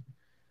shit.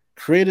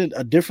 Create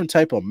a different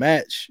type of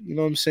match. You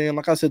know what I'm saying?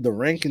 Like I said, the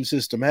ranking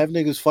system. Have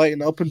niggas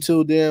fighting up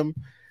until the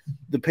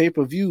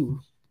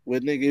pay-per-view. Where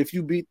nigga, if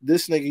you beat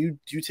this nigga,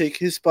 you take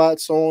his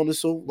spot, so on and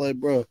so. Like,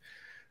 bro,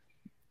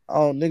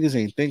 niggas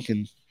ain't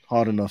thinking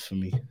hard enough for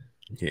me.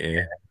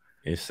 Yeah,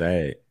 it's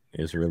sad.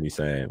 It's really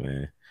sad,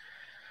 man.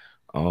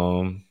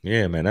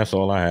 Yeah, man, that's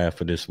all I have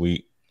for this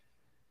week.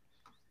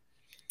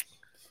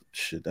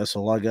 Shit, that's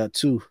all I got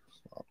too.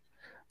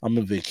 I'm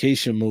in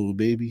vacation mode,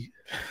 baby.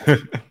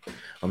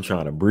 I'm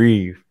trying to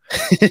breathe.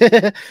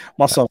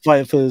 My son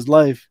fighting for his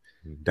life.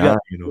 Dying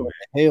over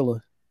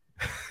inhaler.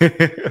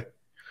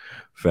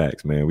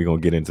 Facts, man. We're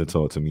gonna get into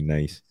Talk to Me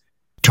Nice.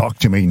 Talk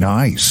to Me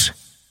Nice.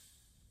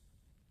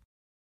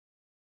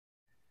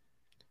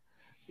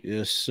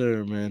 Yes,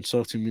 sir, man.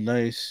 Talk to Me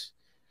Nice.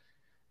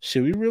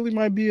 Shit, we really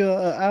might be an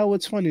hour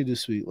 20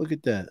 this week. Look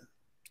at that.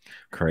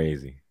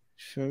 Crazy.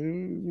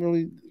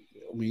 Really,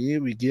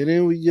 We get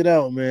in, we get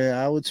out, man.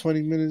 Hour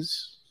 20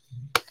 minutes.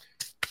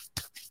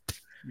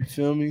 You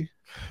feel me?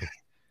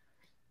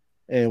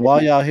 And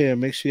while y'all here,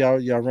 make sure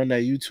y'all run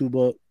that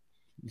YouTube up.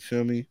 You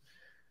feel me?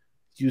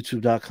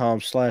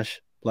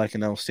 YouTube.com/Black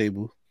and Out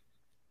Stable.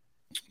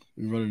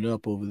 We running it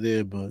up over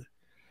there, but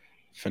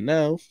for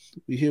now,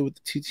 we here with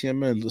the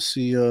TTMN. Let's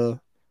see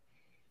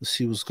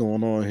what's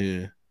going on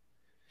here.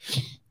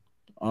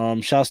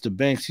 Shouts to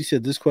Banks. He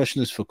said this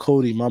question is for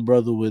Cody, my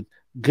brother with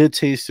good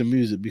taste in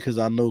music, because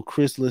I know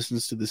Chris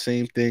listens to the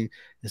same thing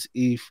as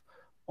Eve,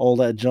 all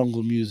that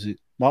jungle music.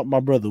 My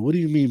brother, what do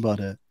you mean by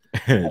that?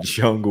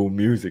 Jungle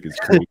music is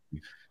crazy.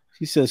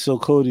 He said, so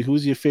Cody,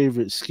 who's your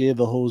favorite Scare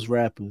the Hose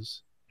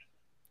rappers?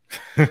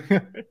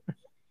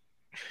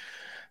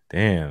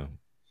 Damn.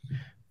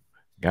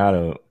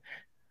 Gotta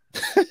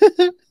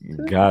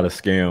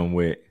scare him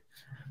with.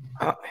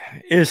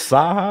 Is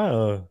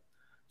Saha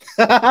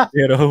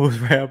the host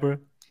rapper?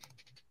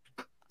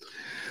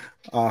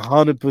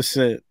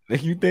 100%.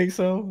 You think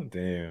so?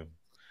 Damn.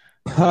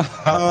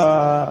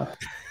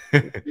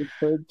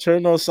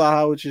 Turn on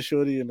Saha with your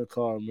shorty in the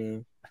car,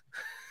 man.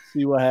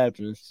 See what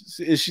happens.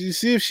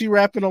 See if she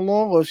rapping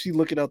along or if she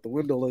looking out the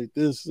window like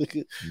this.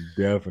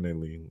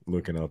 Definitely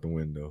looking out the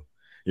window.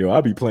 Yo,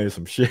 I be playing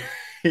some shit.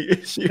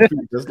 She be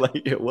just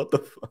like, yo, what the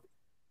fuck?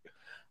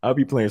 I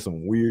be playing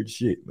some weird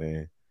shit,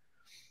 man.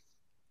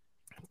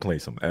 Play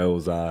some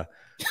Elzhi.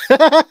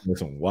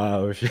 Some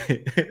wild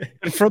shit.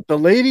 In front of the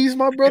ladies,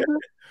 my brother.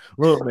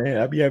 Look, man,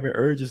 I be having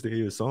urges to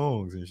hear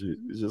songs and shit.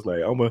 It's just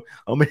like I'm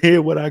gonna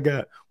hear what I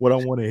got, what I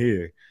want to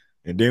hear,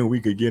 and then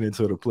we could get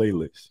into the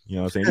playlist. You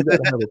know what I'm saying? You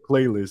gotta have a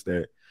playlist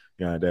that,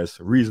 that's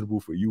reasonable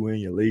for you and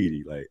your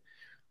lady. Like,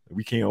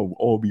 we can't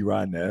all be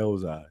riding the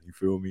Elzhi. You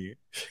feel me?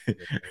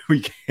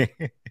 We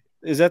can't.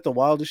 Is that the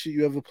wildest shit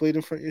you ever played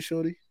in front of your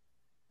shorty?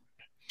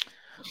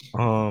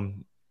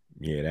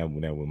 Yeah, that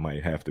one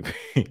might have to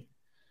be.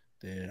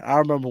 Yeah, I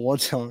remember one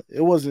time.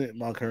 It wasn't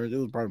my current. It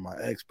was probably my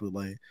ex, but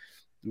like,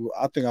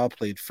 I think I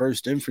played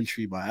First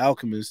Infantry by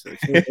Alchemist.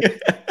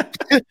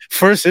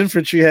 First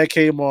Infantry had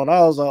came on.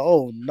 I was like,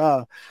 oh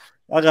nah,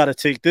 I gotta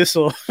take this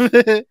off.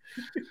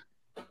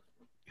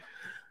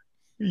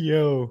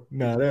 Yo,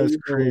 nah, that's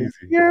crazy.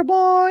 Yeah,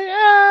 boy.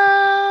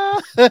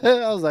 Ah!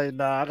 I was like,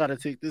 nah, I gotta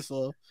take this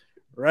off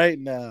right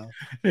now.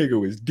 Nigga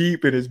was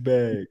deep in his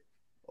bag.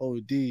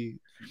 OD.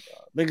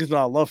 Niggas know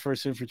I love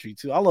First Infantry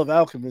too. I love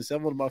Alchemist.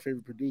 That's one of my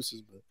favorite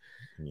producers. But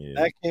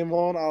that came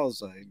on, I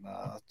was like,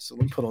 nah. So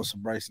let me put on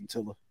some Bryson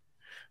Tiller.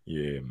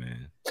 Yeah,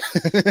 man.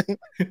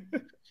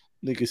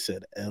 Nigga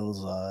said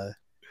Elzhi.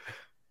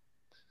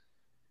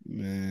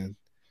 Man.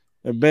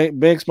 And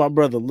Banks, my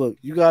brother, look,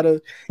 you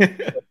gotta.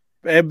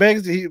 And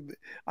Banks,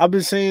 I've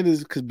been saying this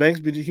because Banks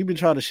he been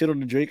trying to shit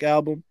on the Drake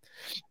album,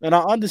 and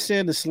I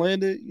understand the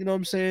slander. You know what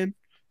I'm saying?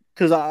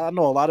 Because I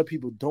know a lot of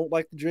people don't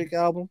like the Drake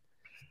album,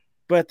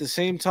 but at the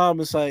same time,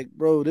 it's like,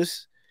 bro,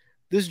 this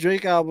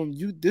Drake album,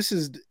 this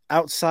is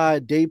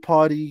outside day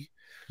party.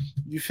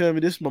 You feel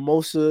me? This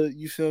mimosa.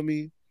 You feel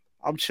me?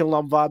 I'm chilling.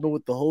 I'm vibing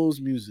with the hoes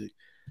music.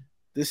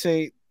 This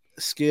ain't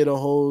scared of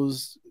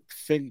hoes,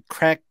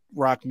 crack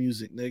rock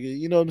music, nigga.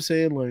 You know what I'm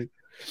saying? Like,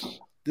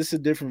 this is a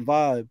different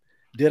vibe.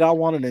 Did I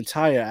want an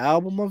entire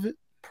album of it?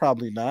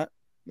 Probably not.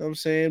 You know what I'm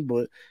saying?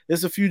 But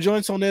there's a few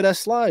joints on there that's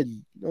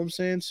sliding. You know what I'm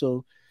saying?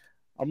 So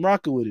I'm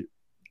rocking with it.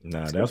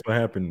 Nah, that's what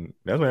happened.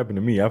 That's what happened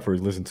to me. I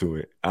first listened to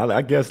it.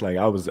 I guess like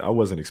I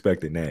wasn't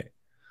expecting that.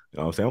 You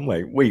know what I'm saying? I'm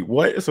like, wait,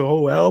 what? It's a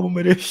whole album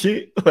of this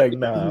shit? Like,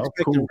 nah, I'm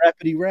cool.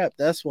 Rapidy rap,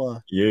 that's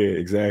why. Yeah,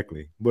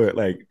 exactly. But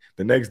like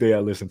the next day I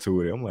listened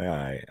to it, I'm like, all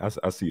right,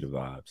 I see the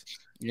vibes.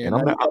 Yeah, and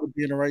I'm not gotta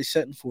be in the right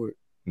setting for it.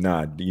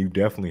 Nah, you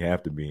definitely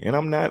have to be. And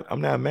I'm not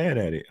mad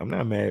at it. I'm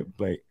not mad.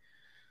 Like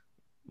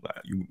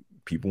you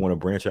people want to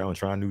branch out and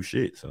try new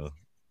shit. So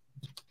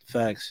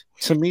facts.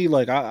 To me,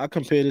 like I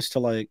compare this to,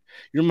 like,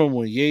 you remember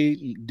when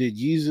Ye did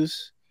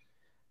Yeezus,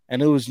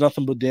 and it was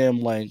nothing but damn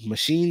like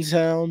machine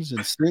sounds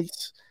and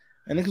synths,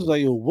 and it was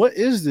like, yo, what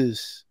is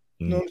this?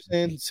 You know what I'm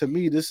saying? To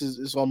me,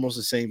 it's almost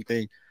the same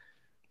thing.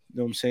 You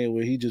know what I'm saying?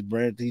 Where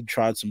he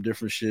tried some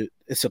different shit.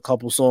 It's a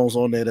couple songs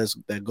on there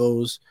that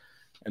goes.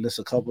 And there's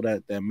a couple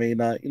that may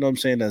not, you know what I'm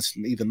saying, that's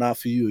either not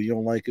for you or you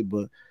don't like it.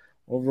 But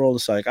overall,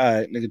 it's like, all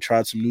right, nigga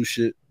tried some new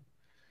shit.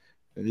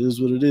 It is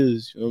what it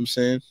is. You know what I'm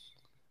saying?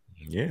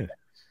 Yeah.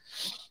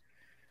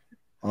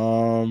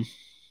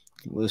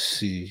 Let's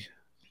see.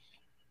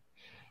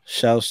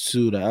 Shouts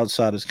to the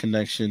Outsiders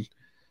Connection.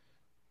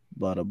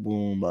 Bada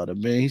boom, bada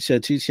bang. He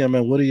said,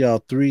 TTMN, what are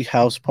y'all 3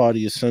 house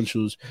party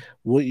essentials?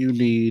 What you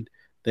need?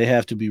 They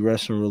have to be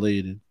wrestling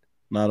related.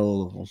 Not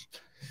all of them.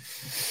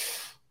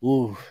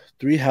 Ooh.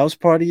 3 house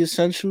party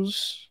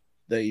essentials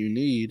that you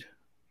need.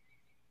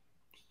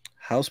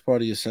 House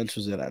party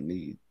essentials that I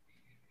need.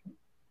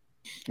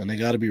 And they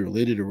got to be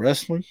related to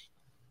wrestling.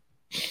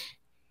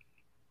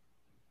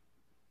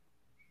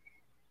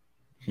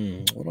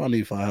 What do I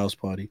need for a house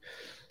party?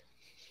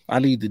 I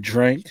need the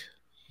drink.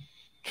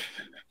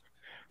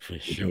 For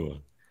sure.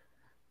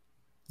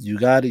 You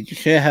got it. You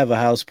can't have a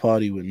house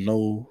party with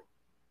no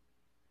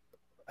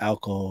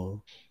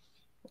alcohol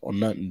or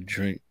nothing to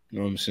drink. You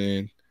know what I'm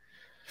saying?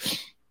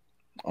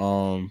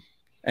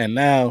 And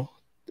now,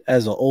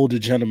 as an older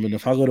gentleman,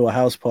 if I go to a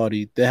house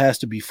party, there has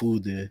to be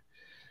food there.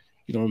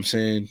 You know what I'm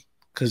saying?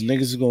 Because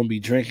niggas is gonna be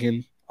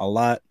drinking a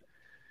lot.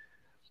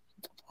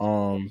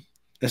 And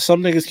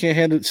some niggas can't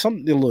handle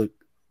some. Look,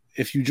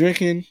 if you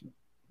drinking,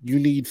 you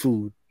need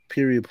food.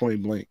 Period.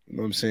 Point blank. You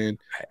know what I'm saying?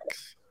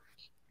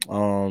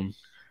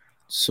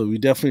 So we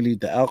definitely need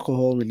the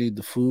alcohol. We need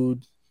the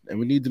food, and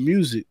we need the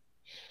music.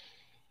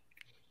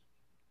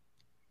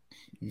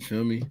 You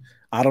feel me?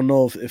 I don't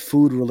know if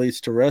food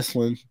relates to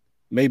wrestling.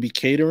 Maybe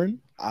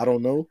catering. I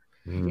don't know.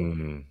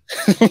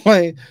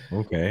 Like,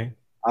 Okay.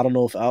 I don't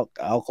know if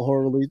alcohol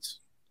relates.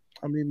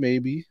 I mean,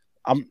 maybe.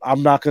 I'm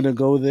not gonna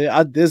go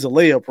there. There's a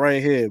layup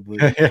right here, but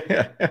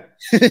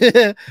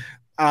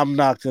I'm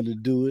not gonna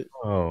do it.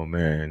 Oh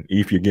man,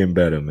 Eve, you're getting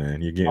better,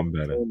 man. You're getting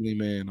better. Family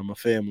man. I'm a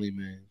family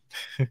man.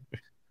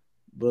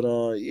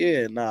 But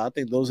yeah, nah. I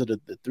think those are the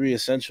three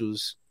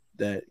essentials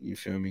that, you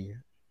feel me,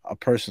 a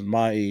person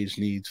my age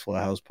needs for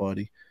a house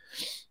party.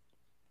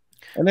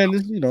 And then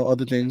there's,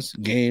 other things,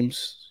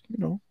 games,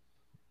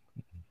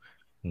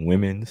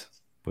 Women's,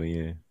 but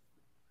yeah.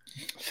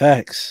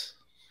 facts.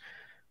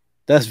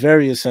 That's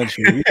very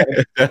essential. We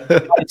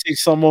gotta take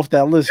some off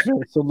that list,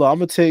 man. So look, I'm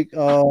gonna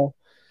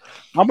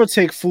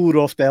take food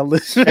off that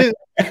list.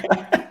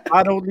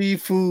 I don't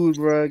need food,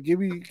 bro. Give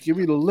me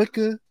the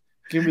liquor,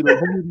 give me the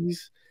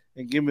hoodies,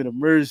 and give me the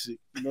music.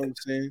 You know what I'm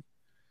saying?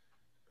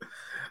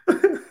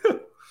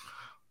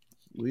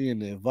 We in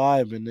there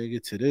vibing,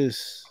 nigga, to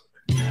this.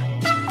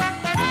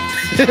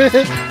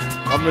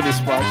 I'm in the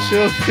spot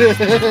chill.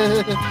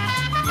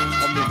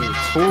 I'm in there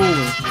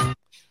cooling.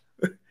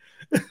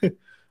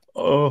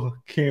 Oh,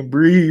 can't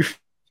breathe.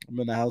 I'm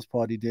in the house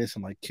party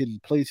dancing like Kid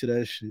and Play to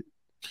that shit.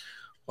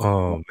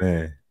 Oh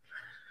man.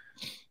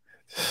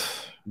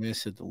 Man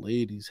said the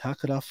ladies. How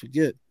could I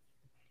forget?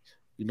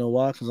 You know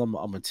why? Because I'm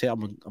a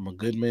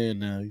good man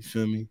now. You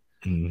feel me?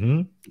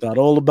 Mm-hmm. Got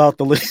all about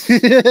the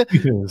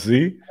ladies.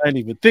 See? I ain't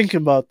even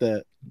thinking about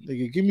that.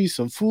 Nigga, give me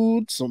some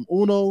food, some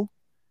Uno,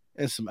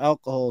 and some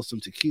alcohol,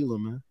 some tequila,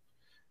 man.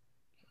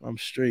 I'm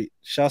straight.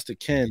 Shouts to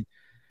Ken.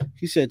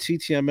 He said,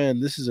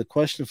 TTMN, this is a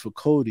question for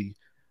Cody.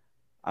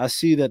 I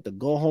see that the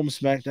go home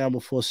SmackDown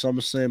before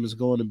SummerSlam is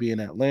going to be in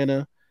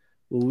Atlanta.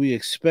 Will we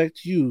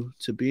expect you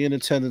to be in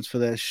attendance for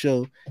that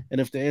show? And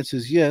if the answer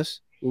is yes,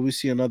 will we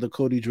see another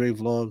Cody Dre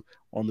vlog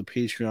on the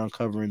Patreon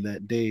covering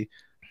that day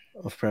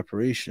of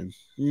preparation?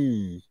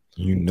 You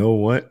know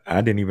what?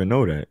 I didn't even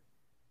know that.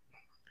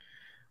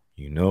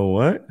 You know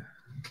what?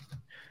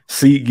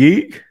 Seat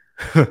Geek.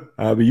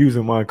 I'll be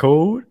using my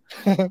code.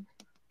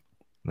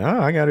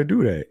 Nah, I got to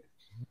do that.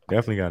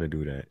 Definitely got to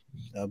do that.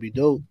 That'll be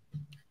dope.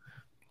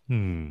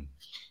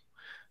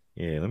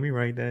 Yeah, let me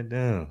write that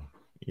down.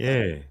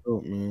 Yeah.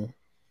 Dope, man.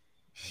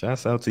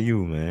 Shouts out to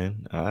you,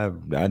 man. I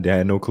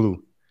had no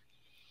clue.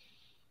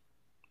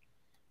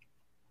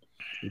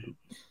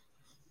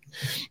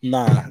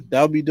 Nah,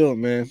 that'll be dope,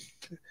 man.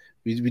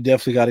 We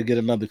definitely got to get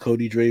another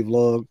Cody Dre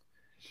vlog.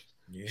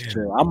 Yeah.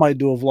 So I might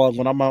do a vlog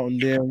when I'm out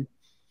in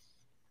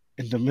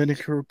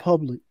Dominican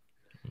Republic.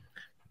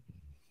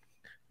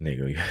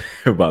 Nigga,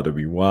 you're about to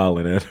be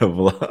wilding at a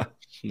vlog.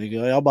 Nigga,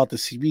 y'all about to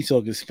see me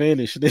talking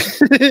Spanish.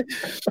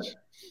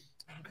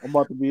 I'm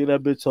about to be in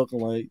that bitch talking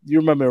like, you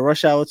remember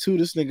Rush Hour 2?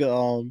 This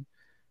nigga,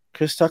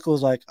 Chris Tucker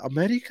was like,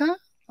 America?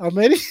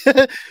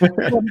 America?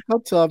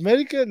 Come to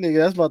America? Nigga,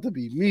 that's about to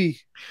be me.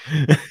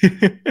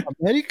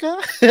 America?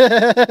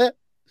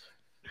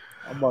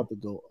 I'm about to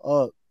go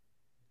up.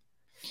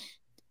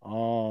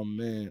 Oh,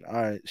 man. All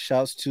right.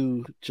 Shouts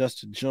to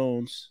Justin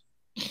Jones.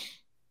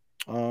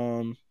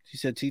 He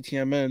said,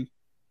 TTMN,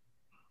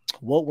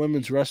 what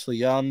women's wrestler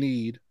y'all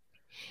need?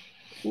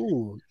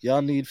 Ooh,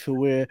 y'all need for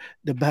where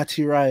the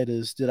Batty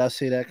Riders. Did I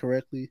say that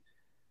correctly?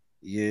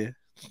 Yeah,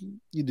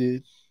 you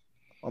did.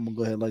 I'm gonna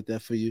go ahead like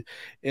that for you.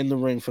 In the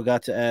ring,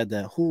 forgot to add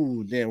that.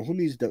 Who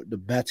needs the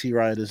Batty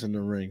Riders in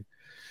the ring?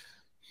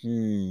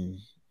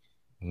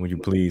 Would you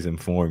please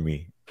inform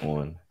me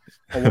on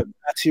what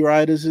Batty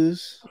Riders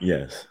is?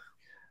 Yes.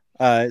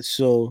 All right,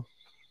 so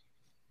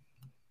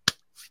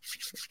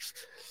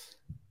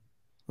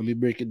let me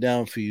break it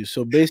down for you.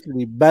 So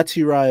basically,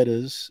 Batty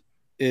Riders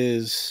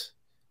is,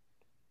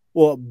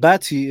 well,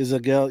 Batty is a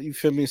girl, you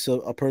feel me?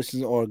 So a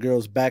person or a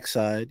girl's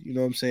backside, you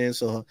know what I'm saying?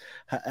 So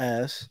her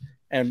ass.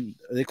 And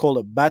they call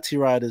it Batty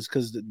Riders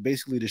because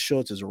basically the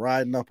shorts is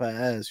riding up her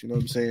ass, you know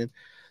what I'm saying?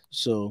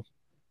 So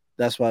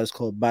that's why it's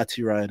called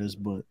Batty Riders.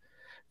 But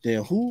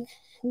then who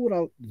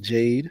without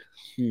Jade?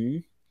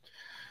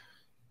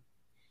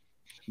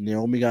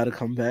 Naomi got to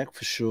come back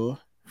for sure.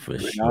 For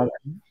sure.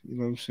 You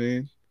know what I'm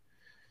saying?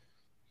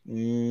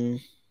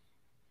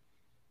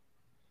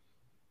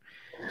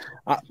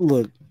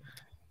 Look,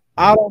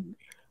 I don't.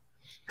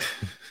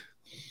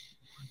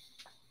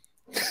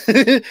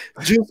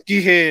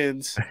 Juicy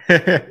hands.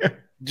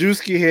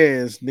 Juicy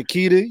hands.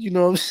 Nikita, you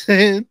know what I'm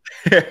saying?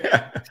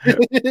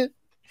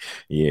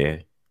 Yeah.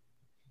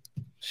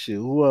 Shit,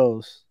 who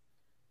else?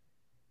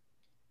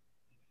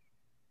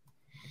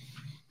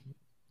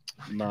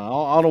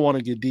 Nah, I don't want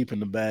to get deep in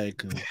the bag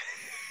because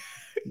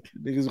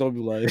Niggas gonna be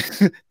like,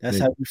 "That's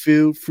how you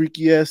feel,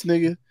 freaky ass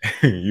nigga."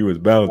 You was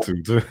bound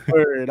to too.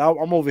 Word.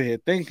 I'm over here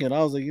thinking.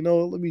 I was like, you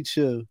know, let me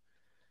chill.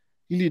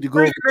 You need to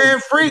go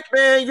Freak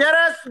man, yeah,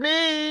 that's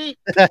me.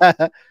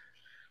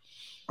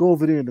 go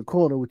over there in the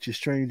corner with your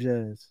strange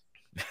ass.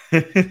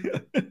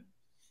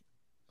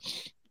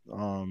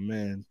 Oh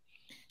man,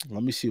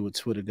 let me see what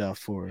Twitter got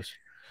for us.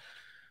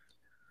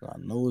 I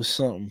know it's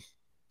something.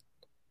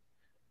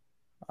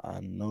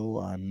 I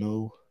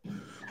know.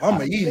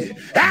 I'ma eat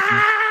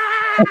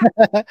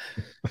it.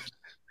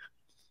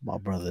 My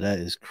brother, that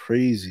is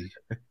crazy.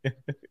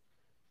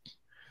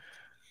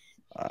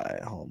 All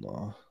right, hold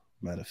on.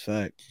 Matter of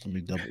fact, let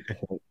me double check.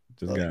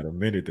 Just got a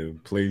minute to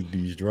play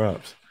these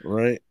drops.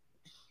 Right.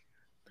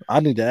 I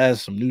need to add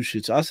some new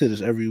shit. I say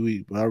this every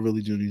week, but I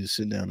really do need to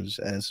sit down and just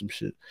add some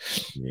shit.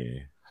 Yeah.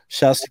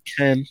 Shouts to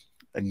Ken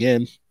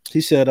again. He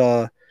said,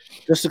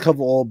 just to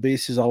cover all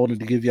bases, I wanted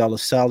to give y'all a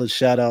solid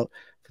shout out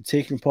for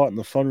taking part in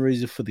the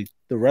fundraiser for the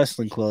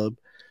wrestling club.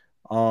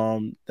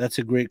 That's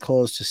a great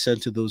cause to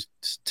send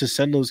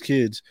those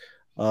kids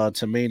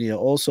to Mania.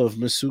 Also, if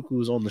Miss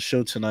Suku is on the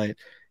show tonight,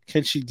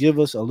 can she give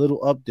us a little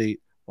update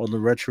on the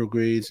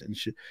retrogrades and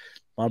shit?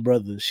 My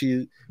brother,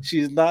 she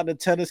is not in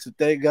attendance, and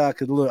thank God.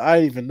 Cause look, I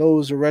didn't even know it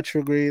was a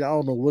retrograde. I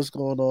don't know what's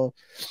going on.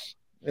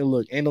 And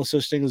look, ain't no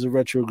such thing as a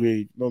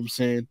retrograde. You know what I'm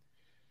saying?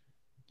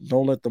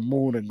 Don't let the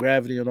moon and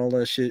gravity and all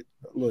that shit.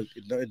 Look,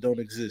 it don't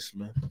exist,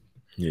 man.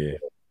 Yeah.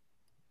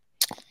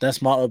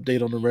 That's my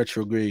update on the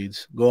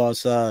retrogrades. Go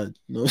outside.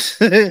 You know what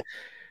I'm saying?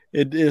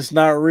 It's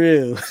not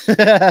real.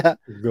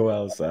 Go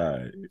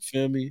outside.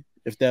 Feel me?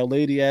 If that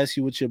lady asks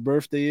you what your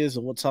birthday is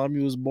and what time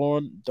you was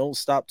born, don't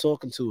stop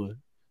talking to her.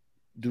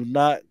 Do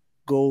not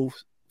go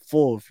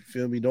forth. You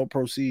feel me? Don't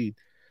proceed.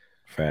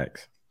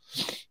 Facts.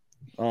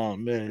 Oh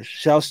man.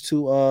 Shouts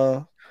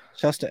to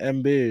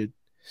M Beard.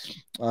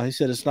 He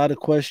said it's not a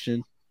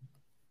question.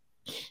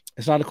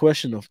 It's not a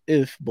question of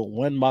if, but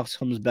when Mox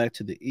comes back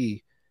to the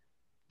E,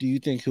 do you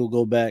think he'll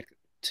go back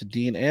to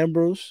Dean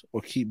Ambrose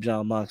or keep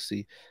John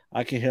Moxley?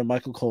 I can hear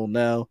Michael Cole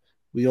now.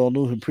 We all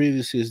knew him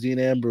previously as Dean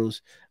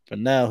Ambrose, but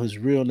now his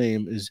real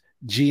name is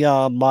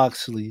Gian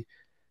Moxley.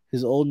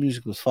 His old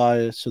music was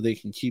fire, so they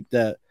can keep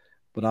that.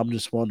 But I'm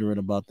just wondering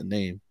about the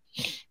name.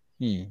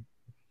 His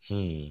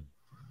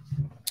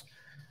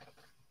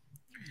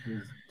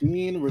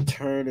Dean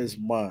return as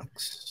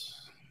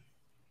Mox.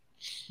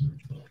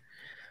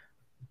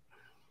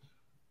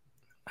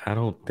 I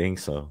don't think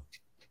so.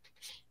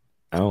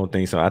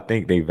 I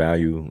think they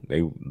value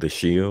the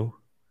Shield.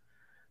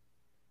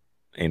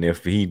 And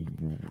if he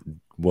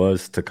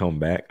was to come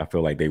back, I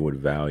feel like they would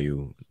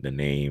value the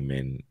name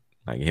and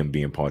like him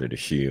being part of the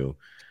Shield.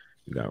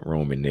 You got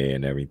Roman there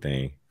and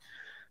everything.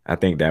 I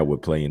think that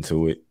would play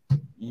into it.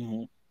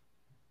 Mm-hmm.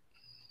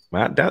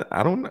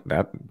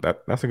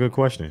 That's a good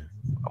question.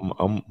 But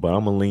I'm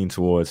gonna lean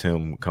towards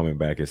him coming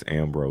back as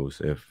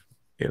Ambrose if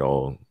it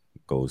all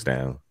goes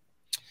down.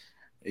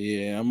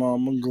 Yeah, I'm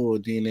gonna go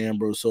with Dean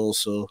Ambrose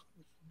also,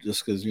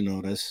 just because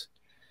that's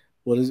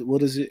what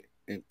is it?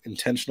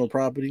 Intentional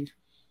property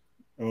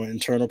or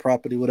internal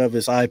property, whatever.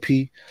 It's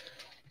IP.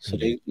 So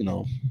they,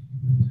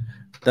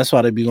 that's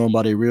why they be going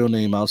by their real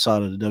name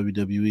outside of the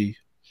WWE.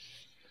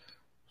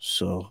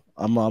 So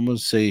I'm gonna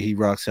say he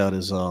rocks out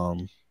as I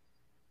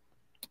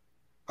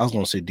was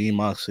gonna say Dean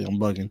Moxley. I'm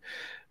bugging.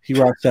 He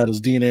rocks out as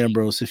Dean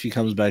Ambrose if he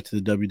comes back to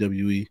the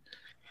WWE.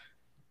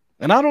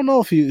 And I don't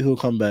know if he'll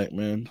come back,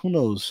 man. Who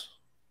knows?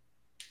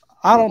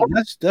 I don't.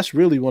 That's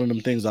really one of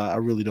them things I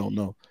really don't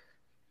know.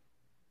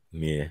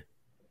 Yeah.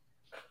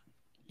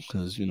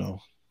 Because I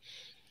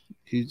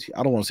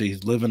don't want to say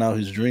he's living out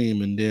his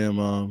dream in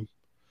damn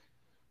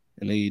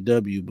in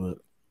AEW, but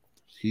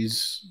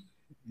he's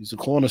a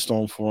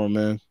cornerstone for him,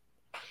 man.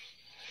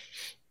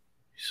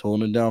 He's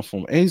holding it down for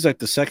him, and he's like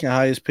the second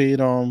highest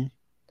paid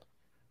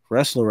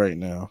wrestler right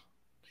now.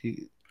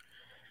 He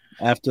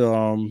after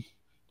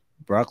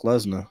Brock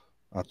Lesnar,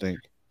 I think.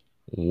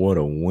 What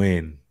a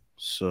win!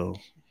 So,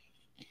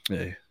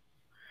 hey,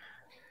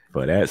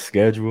 for that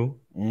schedule,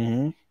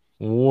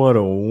 what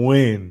a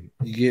win!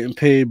 You getting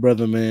paid,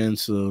 brother, man.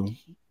 So,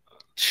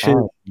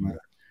 chill, man.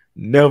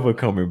 Never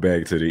coming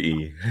back to the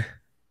E.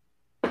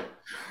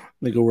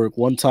 Nigga work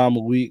one time a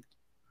week.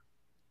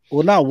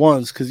 Well, not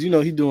once, because he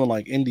doing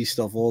like indie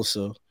stuff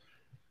also.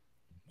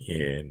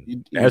 Yeah,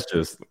 that's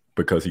just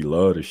because he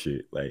love the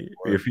shit. Like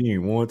if he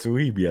didn't want to,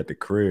 he'd be at the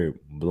crib,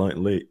 blunt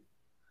lit,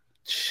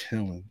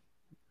 chilling.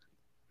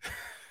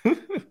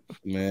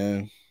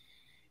 Man,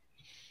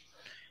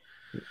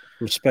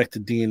 respect to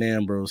Dean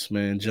Ambrose,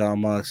 man.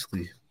 John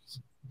Moxley,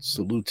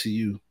 salute to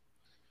you.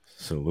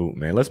 Salute,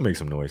 man. Let's make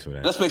some noise for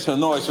that. Let's make some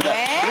noise for that.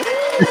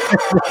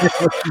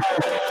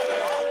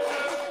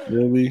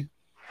 Really?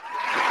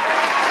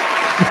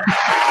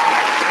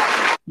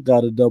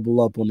 Got to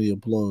double up on the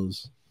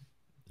applause.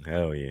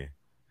 Hell yeah.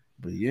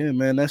 But yeah,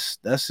 man, that's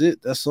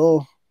it. That's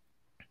all.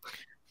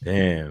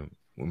 Damn,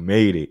 we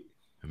made it.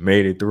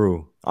 Made it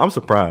through. I'm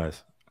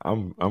surprised.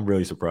 I'm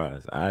really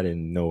surprised. I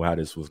didn't know how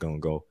this was gonna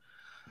go.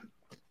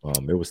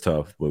 It was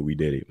tough, but we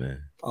did it,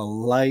 man. A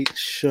light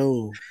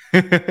show.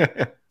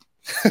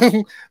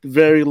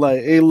 Very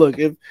light. Hey, look,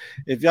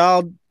 if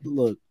y'all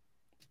look,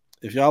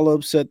 if y'all are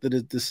upset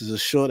that this is a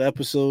short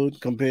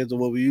episode compared to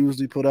what we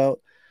usually put out,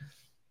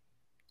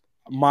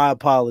 my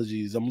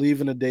apologies. I'm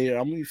leaving a day.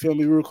 You feel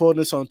me? We're recording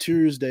this on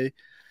Tuesday. You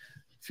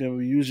feel me?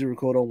 We usually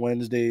record on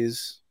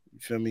Wednesdays. You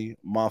feel me?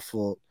 My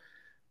fault.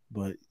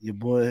 But your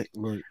boy,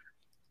 look,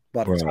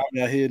 by the time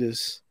y'all hear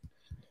this,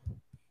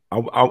 I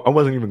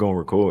wasn't even gonna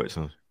record,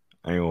 son.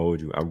 I ain't gonna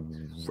hold you.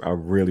 I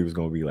really was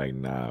gonna be like,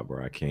 nah,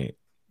 bro, I can't.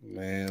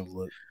 Man,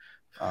 look,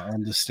 I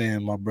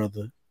understand, my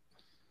brother.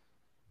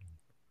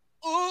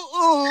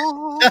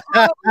 I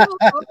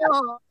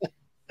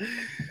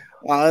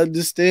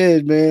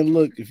understand, man.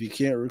 Look, if you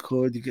can't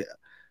record, you can.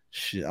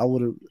 Shit, I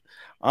would have.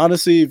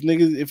 Honestly,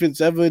 if it's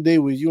ever a day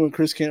where you and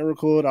Chris can't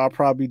record, I'll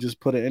probably just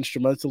put an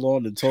instrumental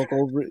on and talk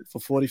over it for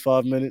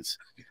 45 minutes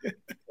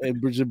and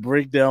just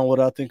break down what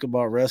I think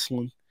about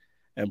wrestling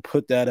and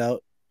put that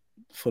out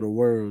for the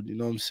world. You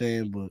know what I'm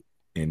saying? But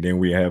and then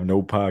we have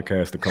no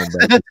podcast to come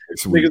back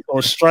next week. Niggas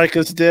gonna strike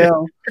us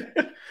down.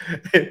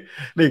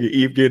 Nigga,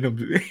 Eve getting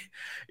him.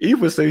 Eve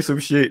would say some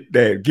shit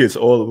that gets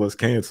all of us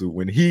canceled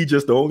when he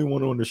just the only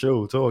one on the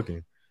show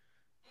talking.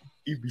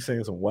 Eve be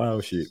saying some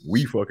wild shit.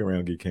 We fuck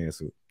around get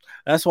canceled.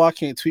 That's why I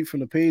can't tweet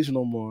from the page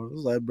no more. It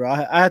was like, bro,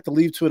 I had to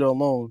leave Twitter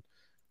alone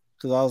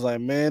because I was like,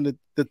 man,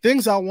 the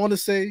things I want to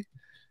say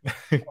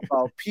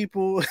about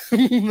people,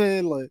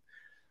 man, like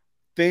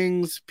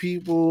things,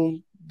 people,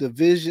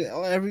 division,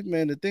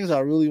 the things I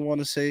really want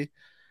to say,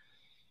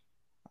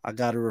 I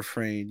gotta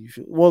refrain.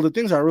 Well, the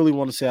things I really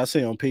want to say, I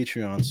say on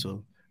Patreon.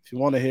 So if you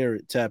want to hear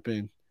it, tap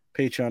in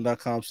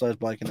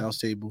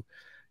patreon.com/BlackAnnounceTable. You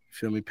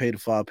feel me? Pay the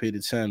 5, pay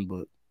the 10,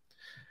 but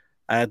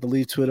I had to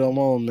leave Twitter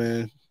alone,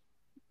 man.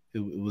 It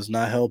was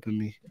not helping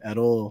me at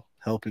all,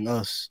 helping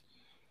us.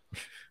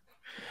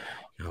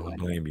 I don't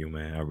blame you,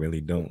 man. I really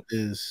don't. It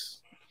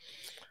is.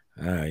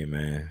 All right,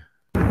 man.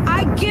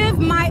 I give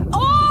my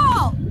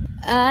all.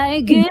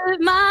 I give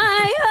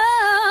my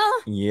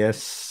all.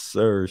 Yes,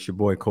 sir. It's your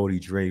boy Cody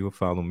Dre. You'll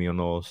follow me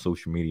on all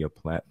social media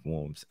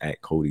platforms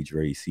at Cody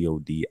Dre,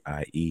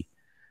 CODIEDRE.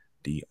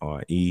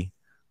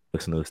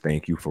 Listeners,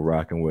 thank you for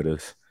rocking with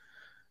us.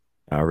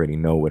 I already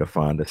know where to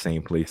find us.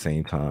 Same place,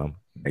 same time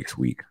next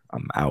week.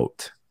 I'm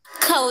out.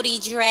 Cody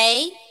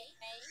Dre.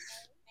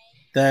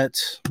 That,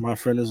 my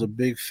friend, is a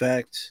big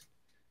fact.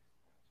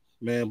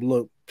 Man,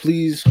 look,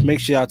 please make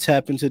sure y'all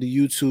tap into the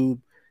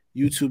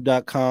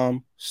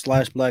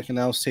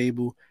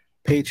youtube.com/BlackAnnounceTable,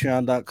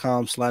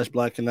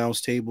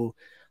 patreon.com/BlackAnnounceTable.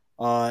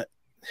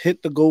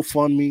 Hit the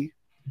GoFundMe.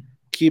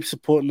 Keep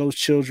supporting those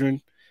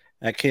children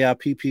at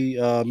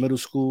KIPP Middle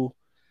School.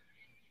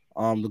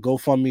 The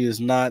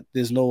GoFundMe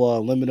there's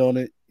no limit on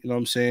it. You know what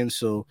I'm saying?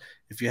 So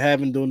if you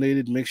haven't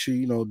donated, make sure,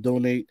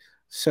 donate.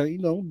 So,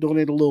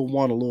 donate a little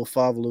 $1, a little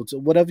 $5, a little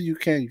 $2, whatever you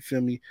can. You feel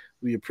me?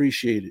 We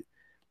appreciate it.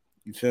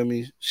 You feel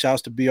me?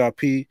 Shouts to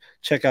BRP.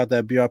 Check out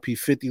that BRP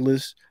 50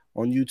 list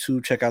on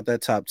YouTube. Check out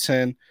that top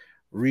 10.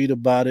 Read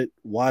about it.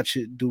 Watch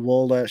it. Do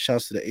all that.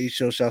 Shouts to the H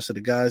Show. Shouts to the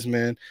guys,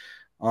 man.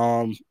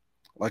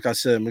 Like I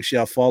said, make sure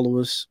y'all follow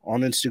us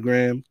on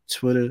Instagram,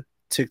 Twitter,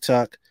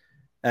 TikTok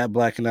at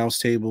Black Announce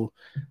Table.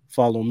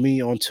 Follow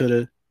me on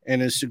Twitter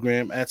and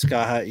Instagram at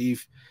Sky High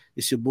Eve.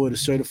 It's your boy, the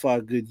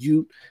Certified Good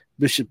Youth,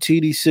 Bishop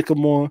TD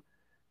Sycamore,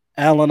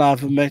 Alan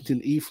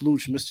Ivermectin, Eve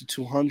Luch, Mr.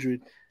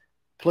 200,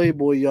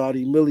 Playboy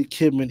Yachty, Millie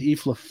Kidman,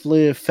 Eve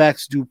LaFleur,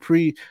 Fax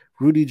Dupree,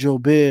 Rudy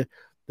Jobert,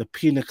 the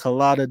Pina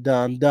Colada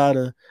Don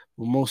Dada,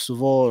 but most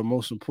of all, and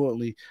most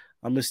importantly,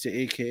 I'm Mr.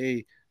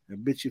 AKA.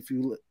 And bitch, if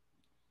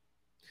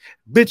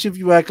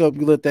you act up,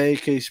 you let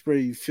that AK spray,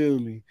 you feel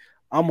me?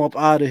 I'm up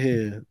out of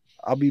here.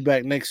 I'll be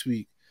back next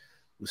week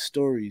with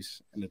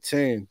stories and a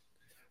 10.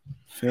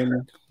 Feel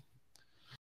me?